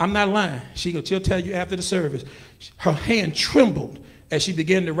 I'm not lying. She'll tell you after the service. Her hand trembled as she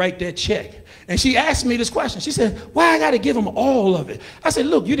began to write that check. And she asked me this question. She said, why I got to give them all of it? I said,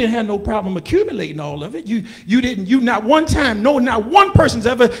 look, you didn't have no problem accumulating all of it. You not one time, no, not one person's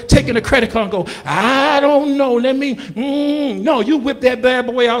ever taken a credit card and go, I don't know, no, you whip that bad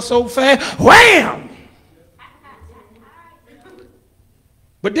boy out so fast, wham!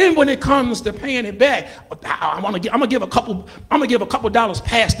 But then when it comes to paying it back, I'm gonna give a couple dollars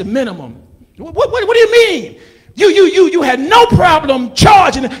past the minimum. What do you mean? You had no problem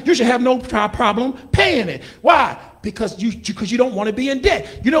charging it. You should have no problem paying it. Why? Because you don't want to be in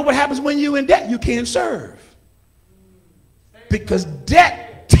debt. You know what happens when you're in debt? You can't serve. Because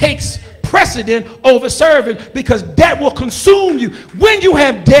debt takes precedent over serving, because debt will consume you. When you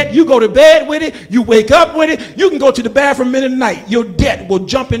have debt, you go to bed with it, you wake up with it, you can go to the bathroom in the night. Your debt will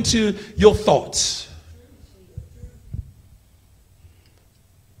jump into your thoughts.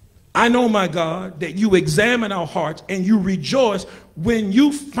 I know, my God, that you examine our hearts and you rejoice when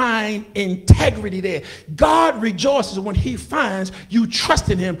you find integrity there. God rejoices when he finds you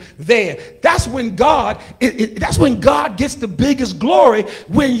trusting him there. That's when God gets the biggest glory,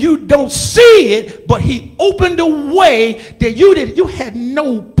 when you don't see it, but he opened a way that you had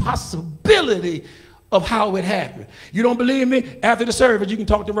no possibility of how it happened. You don't believe me? After the service, you can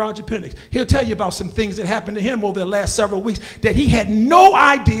talk to Roger Penix. He'll tell you about some things that happened to him over the last several weeks that he had no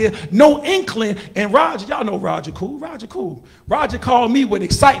idea, no inkling. And Roger, y'all know Roger cool. Roger cool. Roger called me with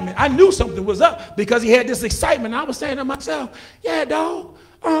excitement. I knew something was up because he had this excitement. I was saying to myself, yeah, dog.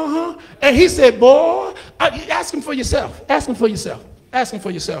 And he said, boy, ask him for yourself. Ask him for yourself. Ask him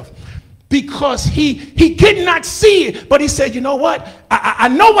for yourself. Because he could not see it, but he said, you know what? I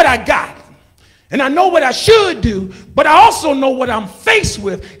know what I got. And I know what I should do, but I also know what I'm faced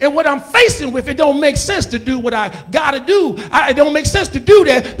with. And what I'm facing with, it don't make sense to do what I got to do. It don't make sense to do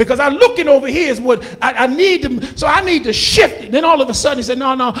that because I'm looking over here is what I need to. So I need to shift it. Then all of a sudden he said,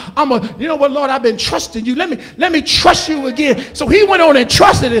 no, you know what, Lord, I've been trusting you. Let me trust you again. So he went on and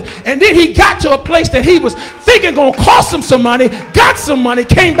trusted it. And then he got to a place that he was thinking going to cost him some money, got some money,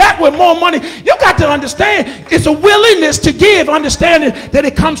 came back with more money. You got to understand, it's a willingness to give, understanding that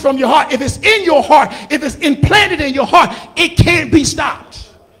it comes from your heart. If it's in your heart, if it's implanted in your heart, it can't be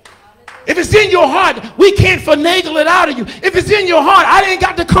stopped. If it's in your heart, we can't finagle it out of you. If it's in your heart, I ain't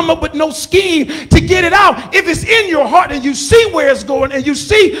got to come up with no scheme to get it out. If it's in your heart and you see where it's going and you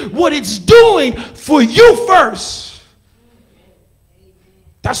see what it's doing for you first,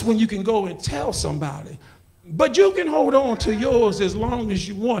 that's when you can go and tell somebody. But you can hold on to yours as long as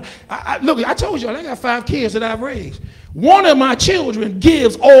you want. Look, I told you, I got 5 kids that I've raised. One of my children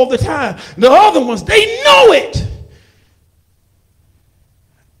gives all the time. The other ones, they know it.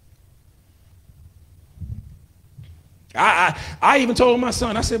 I even told my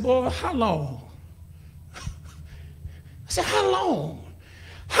son, I said, boy, how long? I said, how long?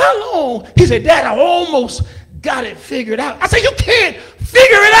 How long? He said, Dad, I almost got it figured out. I said, you can't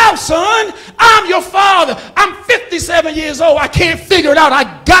figure it out, son. I'm your father. I'm 57 years old. I can't figure it out.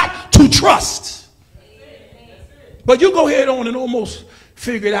 I got to trust. But you go ahead on and almost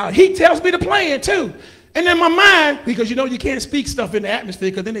figure it out. He tells me to plan too. And in my mind, because you know you can't speak stuff in the atmosphere,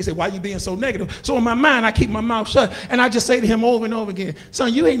 because then they say, why are you being so negative? So in my mind, I keep my mouth shut. And I just say to him over and over again,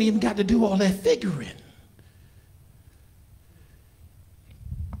 son, you ain't even got to do all that figuring.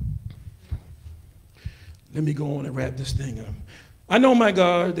 Let me go on and wrap this thing up. I know, my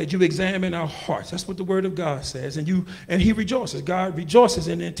God, that you examine our hearts. That's what the word of God says. And he rejoices. God rejoices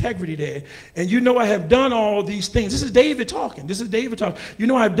in the integrity there. And you know I have done all these things. This is David talking. You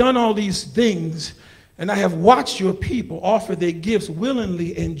know I've done all these things, and I have watched your people offer their gifts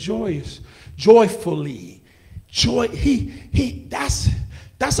willingly and joyfully.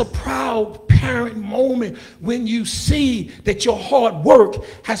 That's a proud parent moment when you see that your hard work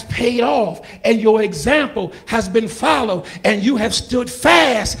has paid off and your example has been followed and you have stood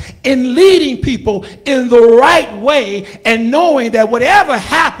fast in leading people in the right way and knowing that whatever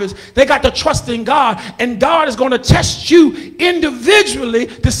happens, they got to trust in God, and God is going to test you individually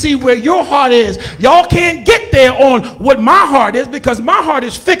to see where your heart is. Y'all can't get there on what my heart is, because my heart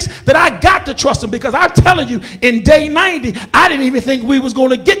is fixed that I got to trust him, because I'm telling you, in day 90, I didn't even think we was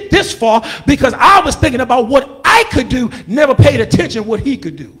going to get this far, because I was thinking about what I could do, never paid attention what he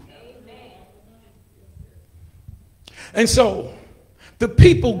could do. Amen. And so the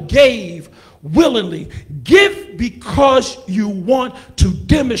people gave willingly. Give because you want to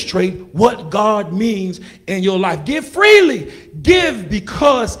demonstrate what God means in your life. Give freely. Give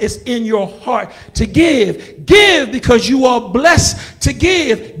because it's in your heart to give. Give because you are blessed to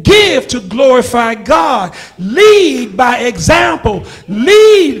give. Give to glorify God. Lead by example.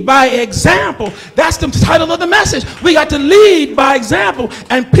 Lead by example. That's the title of the message. We got to lead by example,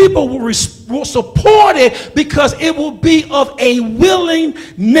 and people will support it because it will be of a willing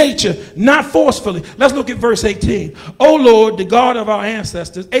nature, not forcefully. Let's look at verse 18. O Lord, the God of our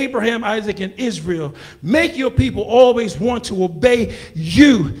ancestors, Abraham, Isaac, and Israel, make your people always want to obey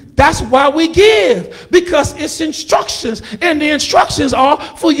you. That's why we give, because it's instructions, and the instructions are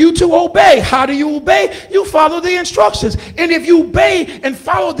for you to obey. How do you obey? You follow the instructions. And if you obey and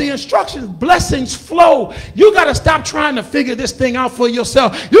follow the instructions, blessings flow. You got to stop trying to figure this thing out for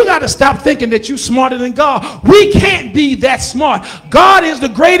yourself. You got to stop thinking that you're smarter than God. We can't be that smart. God is the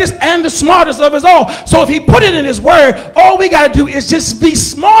greatest and the smartest of us all. So if he put it in his word, all we got to do is just be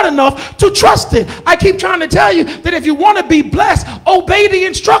smart enough to trust it. I keep trying to tell you that if you want to be blessed, obey the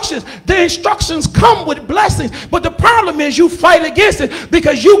instructions. The instructions come with blessings, but the problem is you fight against it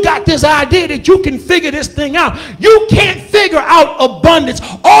because you got this idea that you can figure this thing out. You can't figure out abundance.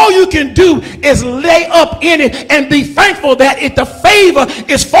 All you can do is lay up in it and be thankful that if the favor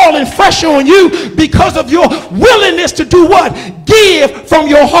is falling fresh on you because of your willingness to do what? Give from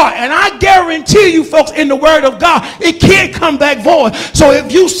your heart. And I guarantee you, folks, in the word of God, it can't come back void. So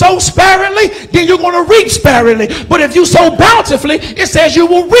if you sow sparingly, then you're going to reap sparingly. But if you sow bountifully, it says you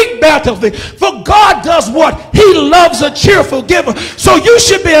will reap bountifully. For God does what? He loves a cheerful giver. So you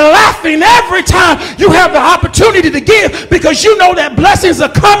should be laughing every time you have the opportunity to give, because you know that blessings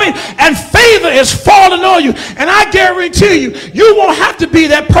are coming and favor is falling on you. And I guarantee you, you won't have to be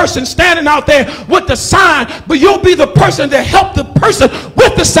that person standing out there with the sign, but you'll be the person that helped the person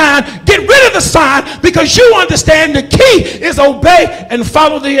with the sign get rid of the sign, because you understand the key is obey and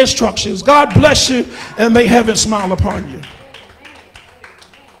follow the instructions. God bless you, and may heaven smile upon you.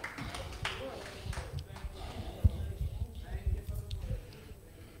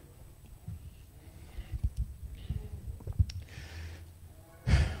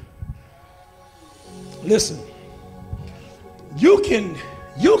 Listen, you can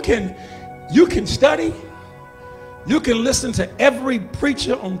study, you can listen to every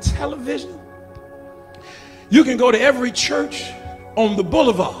preacher on television, you can go to every church on the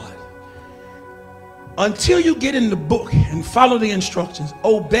boulevard, until you get in the book and follow the instructions,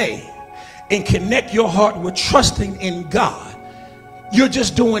 obey, and connect your heart with trusting in God. you're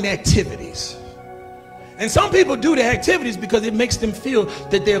just doing activities. And some people do the activities because it makes them feel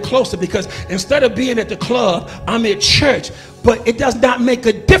that they're closer, because instead of being at the club, I'm at church. But it does not make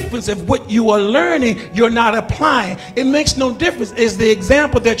a difference if what you are learning, you're not applying. It makes no difference. It's the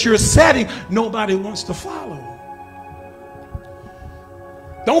example that you're setting nobody wants to follow.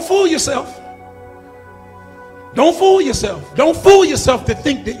 Don't fool yourself. Don't fool yourself. Don't fool yourself to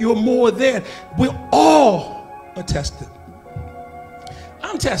think that you're more than. We all are tested.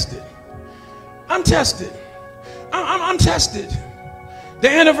 I'm tested. I'm tested. I'm tested. The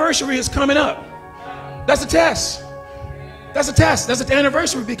anniversary is coming up. That's a test. That's a test. That's an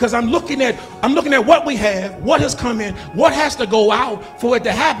anniversary, because I'm looking at what we have, what has come in, what has to go out for it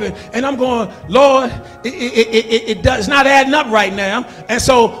to happen, and I'm going, Lord, it's not adding up right now. And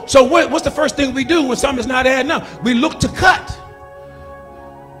so what's the first thing we do when something's not adding up? We look to cut.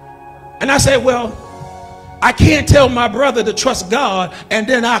 And I say, well, I can't tell my brother to trust God and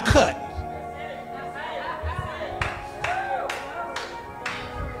then I cut.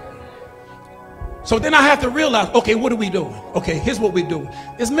 So then I have to realize, okay, what are we doing? Okay, here's what we're doing.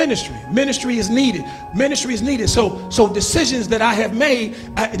 It's ministry. Ministry is needed. Ministry is needed. So decisions that I have made,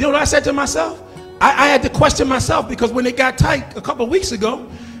 you know what I said to myself? I had to question myself, because when it got tight a couple of weeks ago,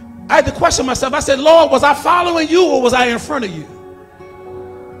 I had to question myself. I said, Lord, was I following you or was I in front of you?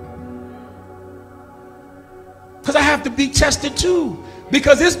 Because I have to be tested too.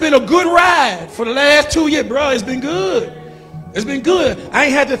 Because it's been a good ride for the last 2 years, bro. It's been good. It's been good. I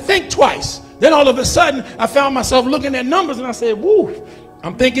ain't had to think twice. Then all of a sudden, I found myself looking at numbers and I said, woo,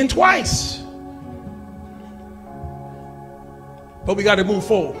 I'm thinking twice. But we got to move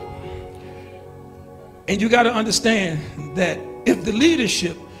forward. And you got to understand that if the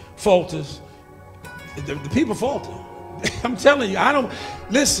leadership falters, the people falter. I'm telling you,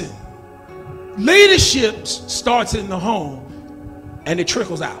 listen, leadership starts in the home and it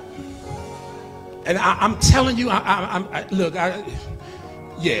trickles out. And I'm telling you, look,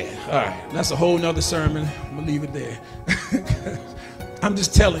 yeah, all right, that's a whole nother sermon. I'm gonna leave it there. I'm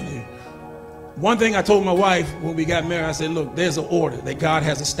just telling you. One thing I told my wife when we got married, I said, look, there's an order that God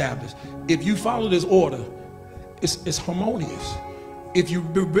has established. If you follow this order, it's harmonious. If you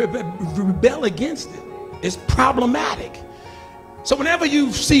rebel against it, it's problematic. So whenever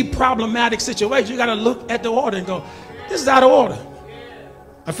you see problematic situations, you got to look at the order and go, this is out of order.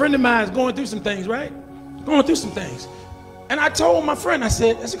 A friend of mine is going through some things, right? Going through some things. And I told my friend, I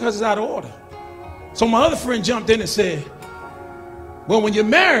said, that's because it's out of order. So my other friend jumped in and said, well, when you're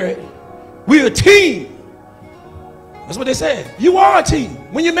married, we're a team. That's what they said. You are a team.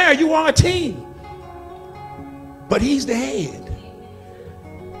 When you're married, you are a team. But he's the head.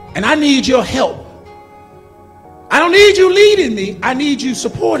 And I need your help. I don't need you leading me. I need you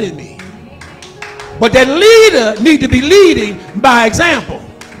supporting me. But that leader need to be leading by example.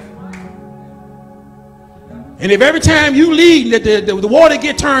 And if every time you lead, that the water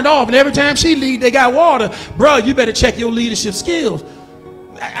get turned off, and every time she lead, they got water, bro, you better check your leadership skills.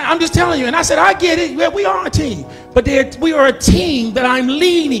 I'm just telling you. And I said, I get it. Yeah, we are a team. But we are a team that I'm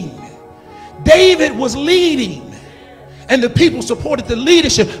leading. David was leading. And the people supported the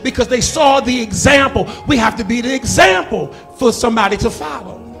leadership because they saw the example. We have to be the example for somebody to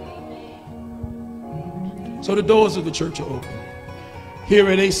follow. So the doors of the church are open. Here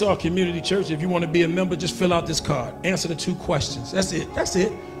at ASAW Community Church, if you want to be a member, just fill out this card. Answer the 2 questions. That's it. That's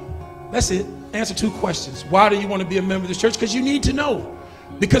it. That's it. Answer 2 questions. Why do you want to be a member of this church? Because you need to know.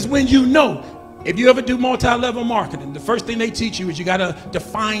 Because when you know, if you ever do multi-level marketing, the first thing they teach you is you got to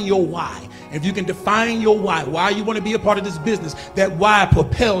define your why. If you can define your why you want to be a part of this business, that why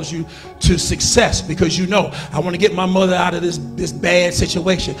propels you to success, because you know, I want to get my mother out of this bad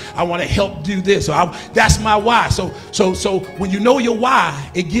situation. I want to help do this. That's my why. So when you know your why,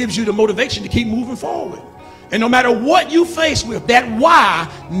 it gives you the motivation to keep moving forward. And no matter what you face with, that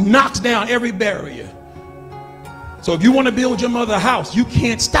why knocks down every barrier. So if you want to build your mother a house, you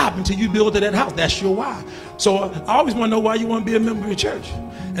can't stop until you build her that house. That's your why. So I always want to know why you want to be a member of the church.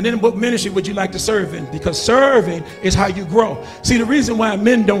 And then what ministry would you like to serve in? Because serving is how you grow. See, the reason why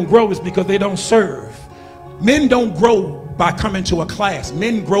men don't grow is because they don't serve. Men don't grow by coming to a class.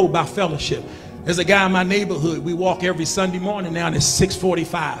 Men grow by fellowship. There's a guy in my neighborhood. We walk every Sunday morning now, and it's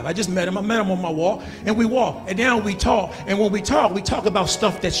 6:45. I just met him. I met him on my walk, and we walk. And now we talk. And when we talk about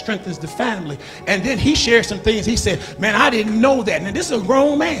stuff that strengthens the family. And then he shared some things. He said, man, I didn't know that. And this is a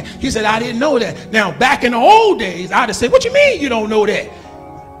grown man. He said, I didn't know that. Now, back in the old days, I'd have said, what you mean you don't know that?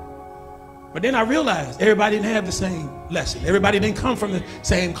 But then I realized everybody didn't have the same lesson. Everybody didn't come from the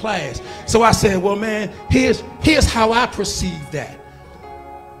same class. So I said, well, man, here's how I perceive that.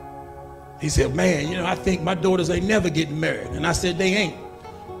 He said, man, you know, I think my daughters ain't never getting married. And I said, they ain't.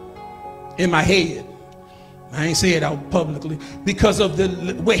 In my head. I ain't say it out publicly. Because of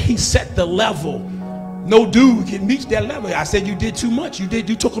the way he set the level. No dude can reach that level. I said, you did too much. You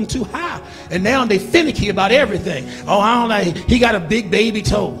took them too high. And now they finicky about everything. Oh, I don't like, he got a big baby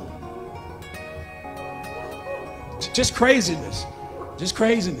toe. Just craziness. Just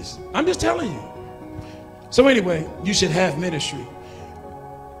craziness. I'm just telling you. So anyway, you should have ministry.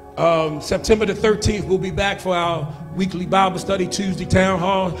 September the 13th, we'll be back for our weekly Bible study, Tuesday town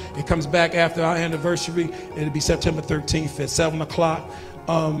hall. It comes back after our anniversary. It'll be September 13th at 7 o'clock.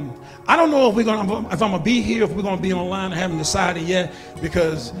 I don't know if I'm going to be here, if we're going to be online. I haven't decided yet,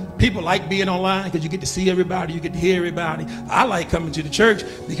 because people like being online because you get to see everybody, you get to hear everybody. I like coming to the church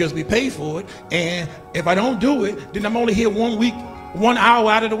because we pay for it. And if I don't do it, then I'm only here 1 hour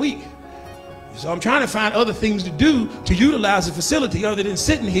out of the week. So I'm trying to find other things to do to utilize the facility other than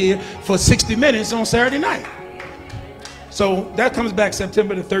sitting here for 60 minutes on Saturday night. So that comes back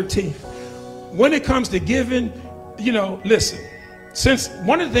September the 13th. When it comes to giving, you know, listen, since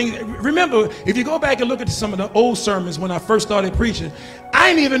one of the things, remember, if you go back and look at some of the old sermons when I first started preaching, I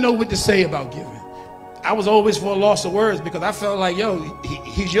didn't even know what to say about giving. I was always for a loss of words because I felt like, yo,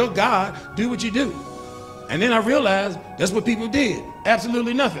 he's your God, do what you do. And then I realized that's what people did,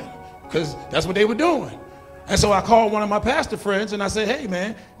 absolutely nothing. Because that's what they were doing. And so I called one of my pastor friends and I said, hey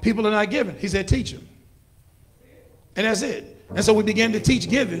man, people are not giving. He said, teach them. And that's it. And so we began to teach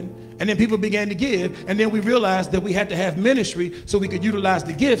giving, and then people began to give. And then we realized that we had to have ministry so we could utilize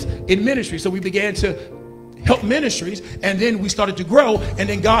the gifts in ministry. So we began to help ministries, and then we started to grow, and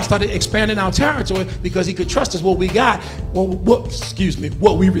then God started expanding our territory because he could trust us what we got,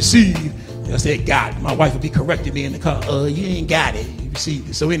 what we received. I said, God, my wife would be correcting me in the car. You ain't got it. You received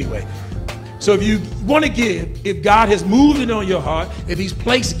it. So anyway, so if you want to give, if God has moved it on your heart, if he's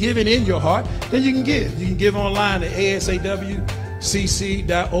placed giving in your heart, then you can give. You can give online at asawcc.org.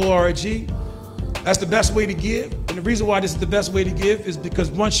 That's the best way to give. And the reason why this is the best way to give is because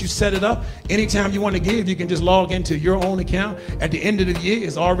once you set it up, anytime you want to give, you can just log into your own account. At the end of the year,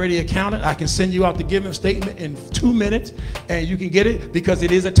 it's already accounted. I can send you out the giving statement in 2 minutes, and you can get it because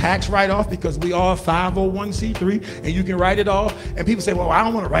it is a tax write-off, because we are 501c3, and you can write it off. And people say, well, I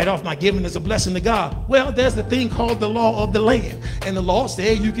don't want to write off my giving. It's a blessing to God. Well, there's a thing called the law of the land, and the law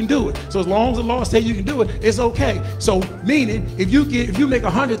says you can do it. So as long as the law says you can do it, it's okay. So meaning, if you make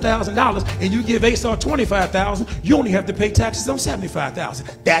 $100,000 and you give ASAW $25,000, you only have to pay taxes on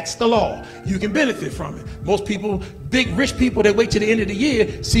 $75,000. That's the law. You can benefit from it. Most people, big rich people, they wait till the end of the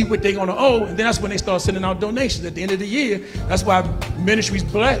year, see what they're going to owe, and then that's when they start sending out donations at the end of the year. That's why ministries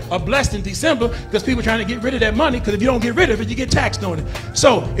are blessed in December, because people are trying to get rid of that money, because if you don't get rid of it, you get taxed on it.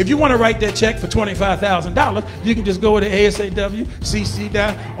 So if you want to write that check for $25,000, you can just go to asawcc.org,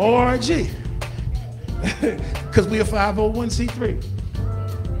 because we are 501c3.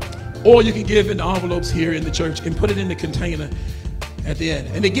 Or you can give in the envelopes here in the church and put it in the container at the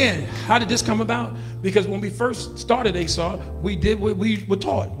end. And again, how did this come about? Because when we first started ASAW, we did what we were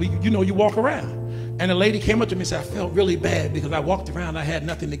taught. You walk around. And a lady came up to me and said, I felt really bad because I walked around, I had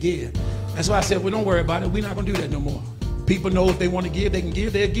nothing to give. And so I said, well, don't worry about it. We're not going to do that no more. People know if they want to give, they can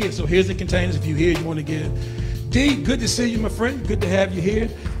give, they'll give. So here's the containers if you're here, you want to give. D, good to see you, my friend. Good to have you here.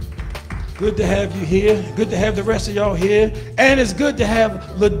 Good to have you here. Good to have the rest of y'all here. And it's good to have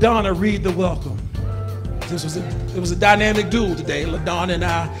LaDonna read the welcome. It was a dynamic duel today. LaDonna and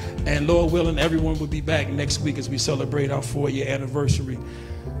I, and Lord willing, everyone will be back next week as we celebrate our 4-year anniversary.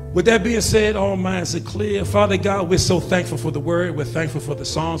 With that being said, all minds are clear. Father God, we're so thankful for the word. We're thankful for the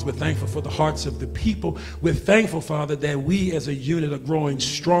songs. We're thankful for the hearts of the people. We're thankful, Father, that we as a unit are growing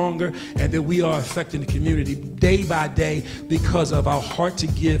stronger and that we are affecting the community day by day because of our heart to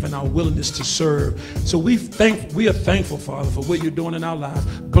give and our willingness to serve. So we are thankful, Father, for what you're doing in our lives.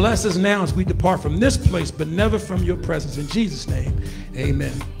 Bless us now as we depart from this place, but never from your presence. In Jesus' name,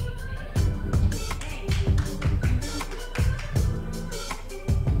 amen.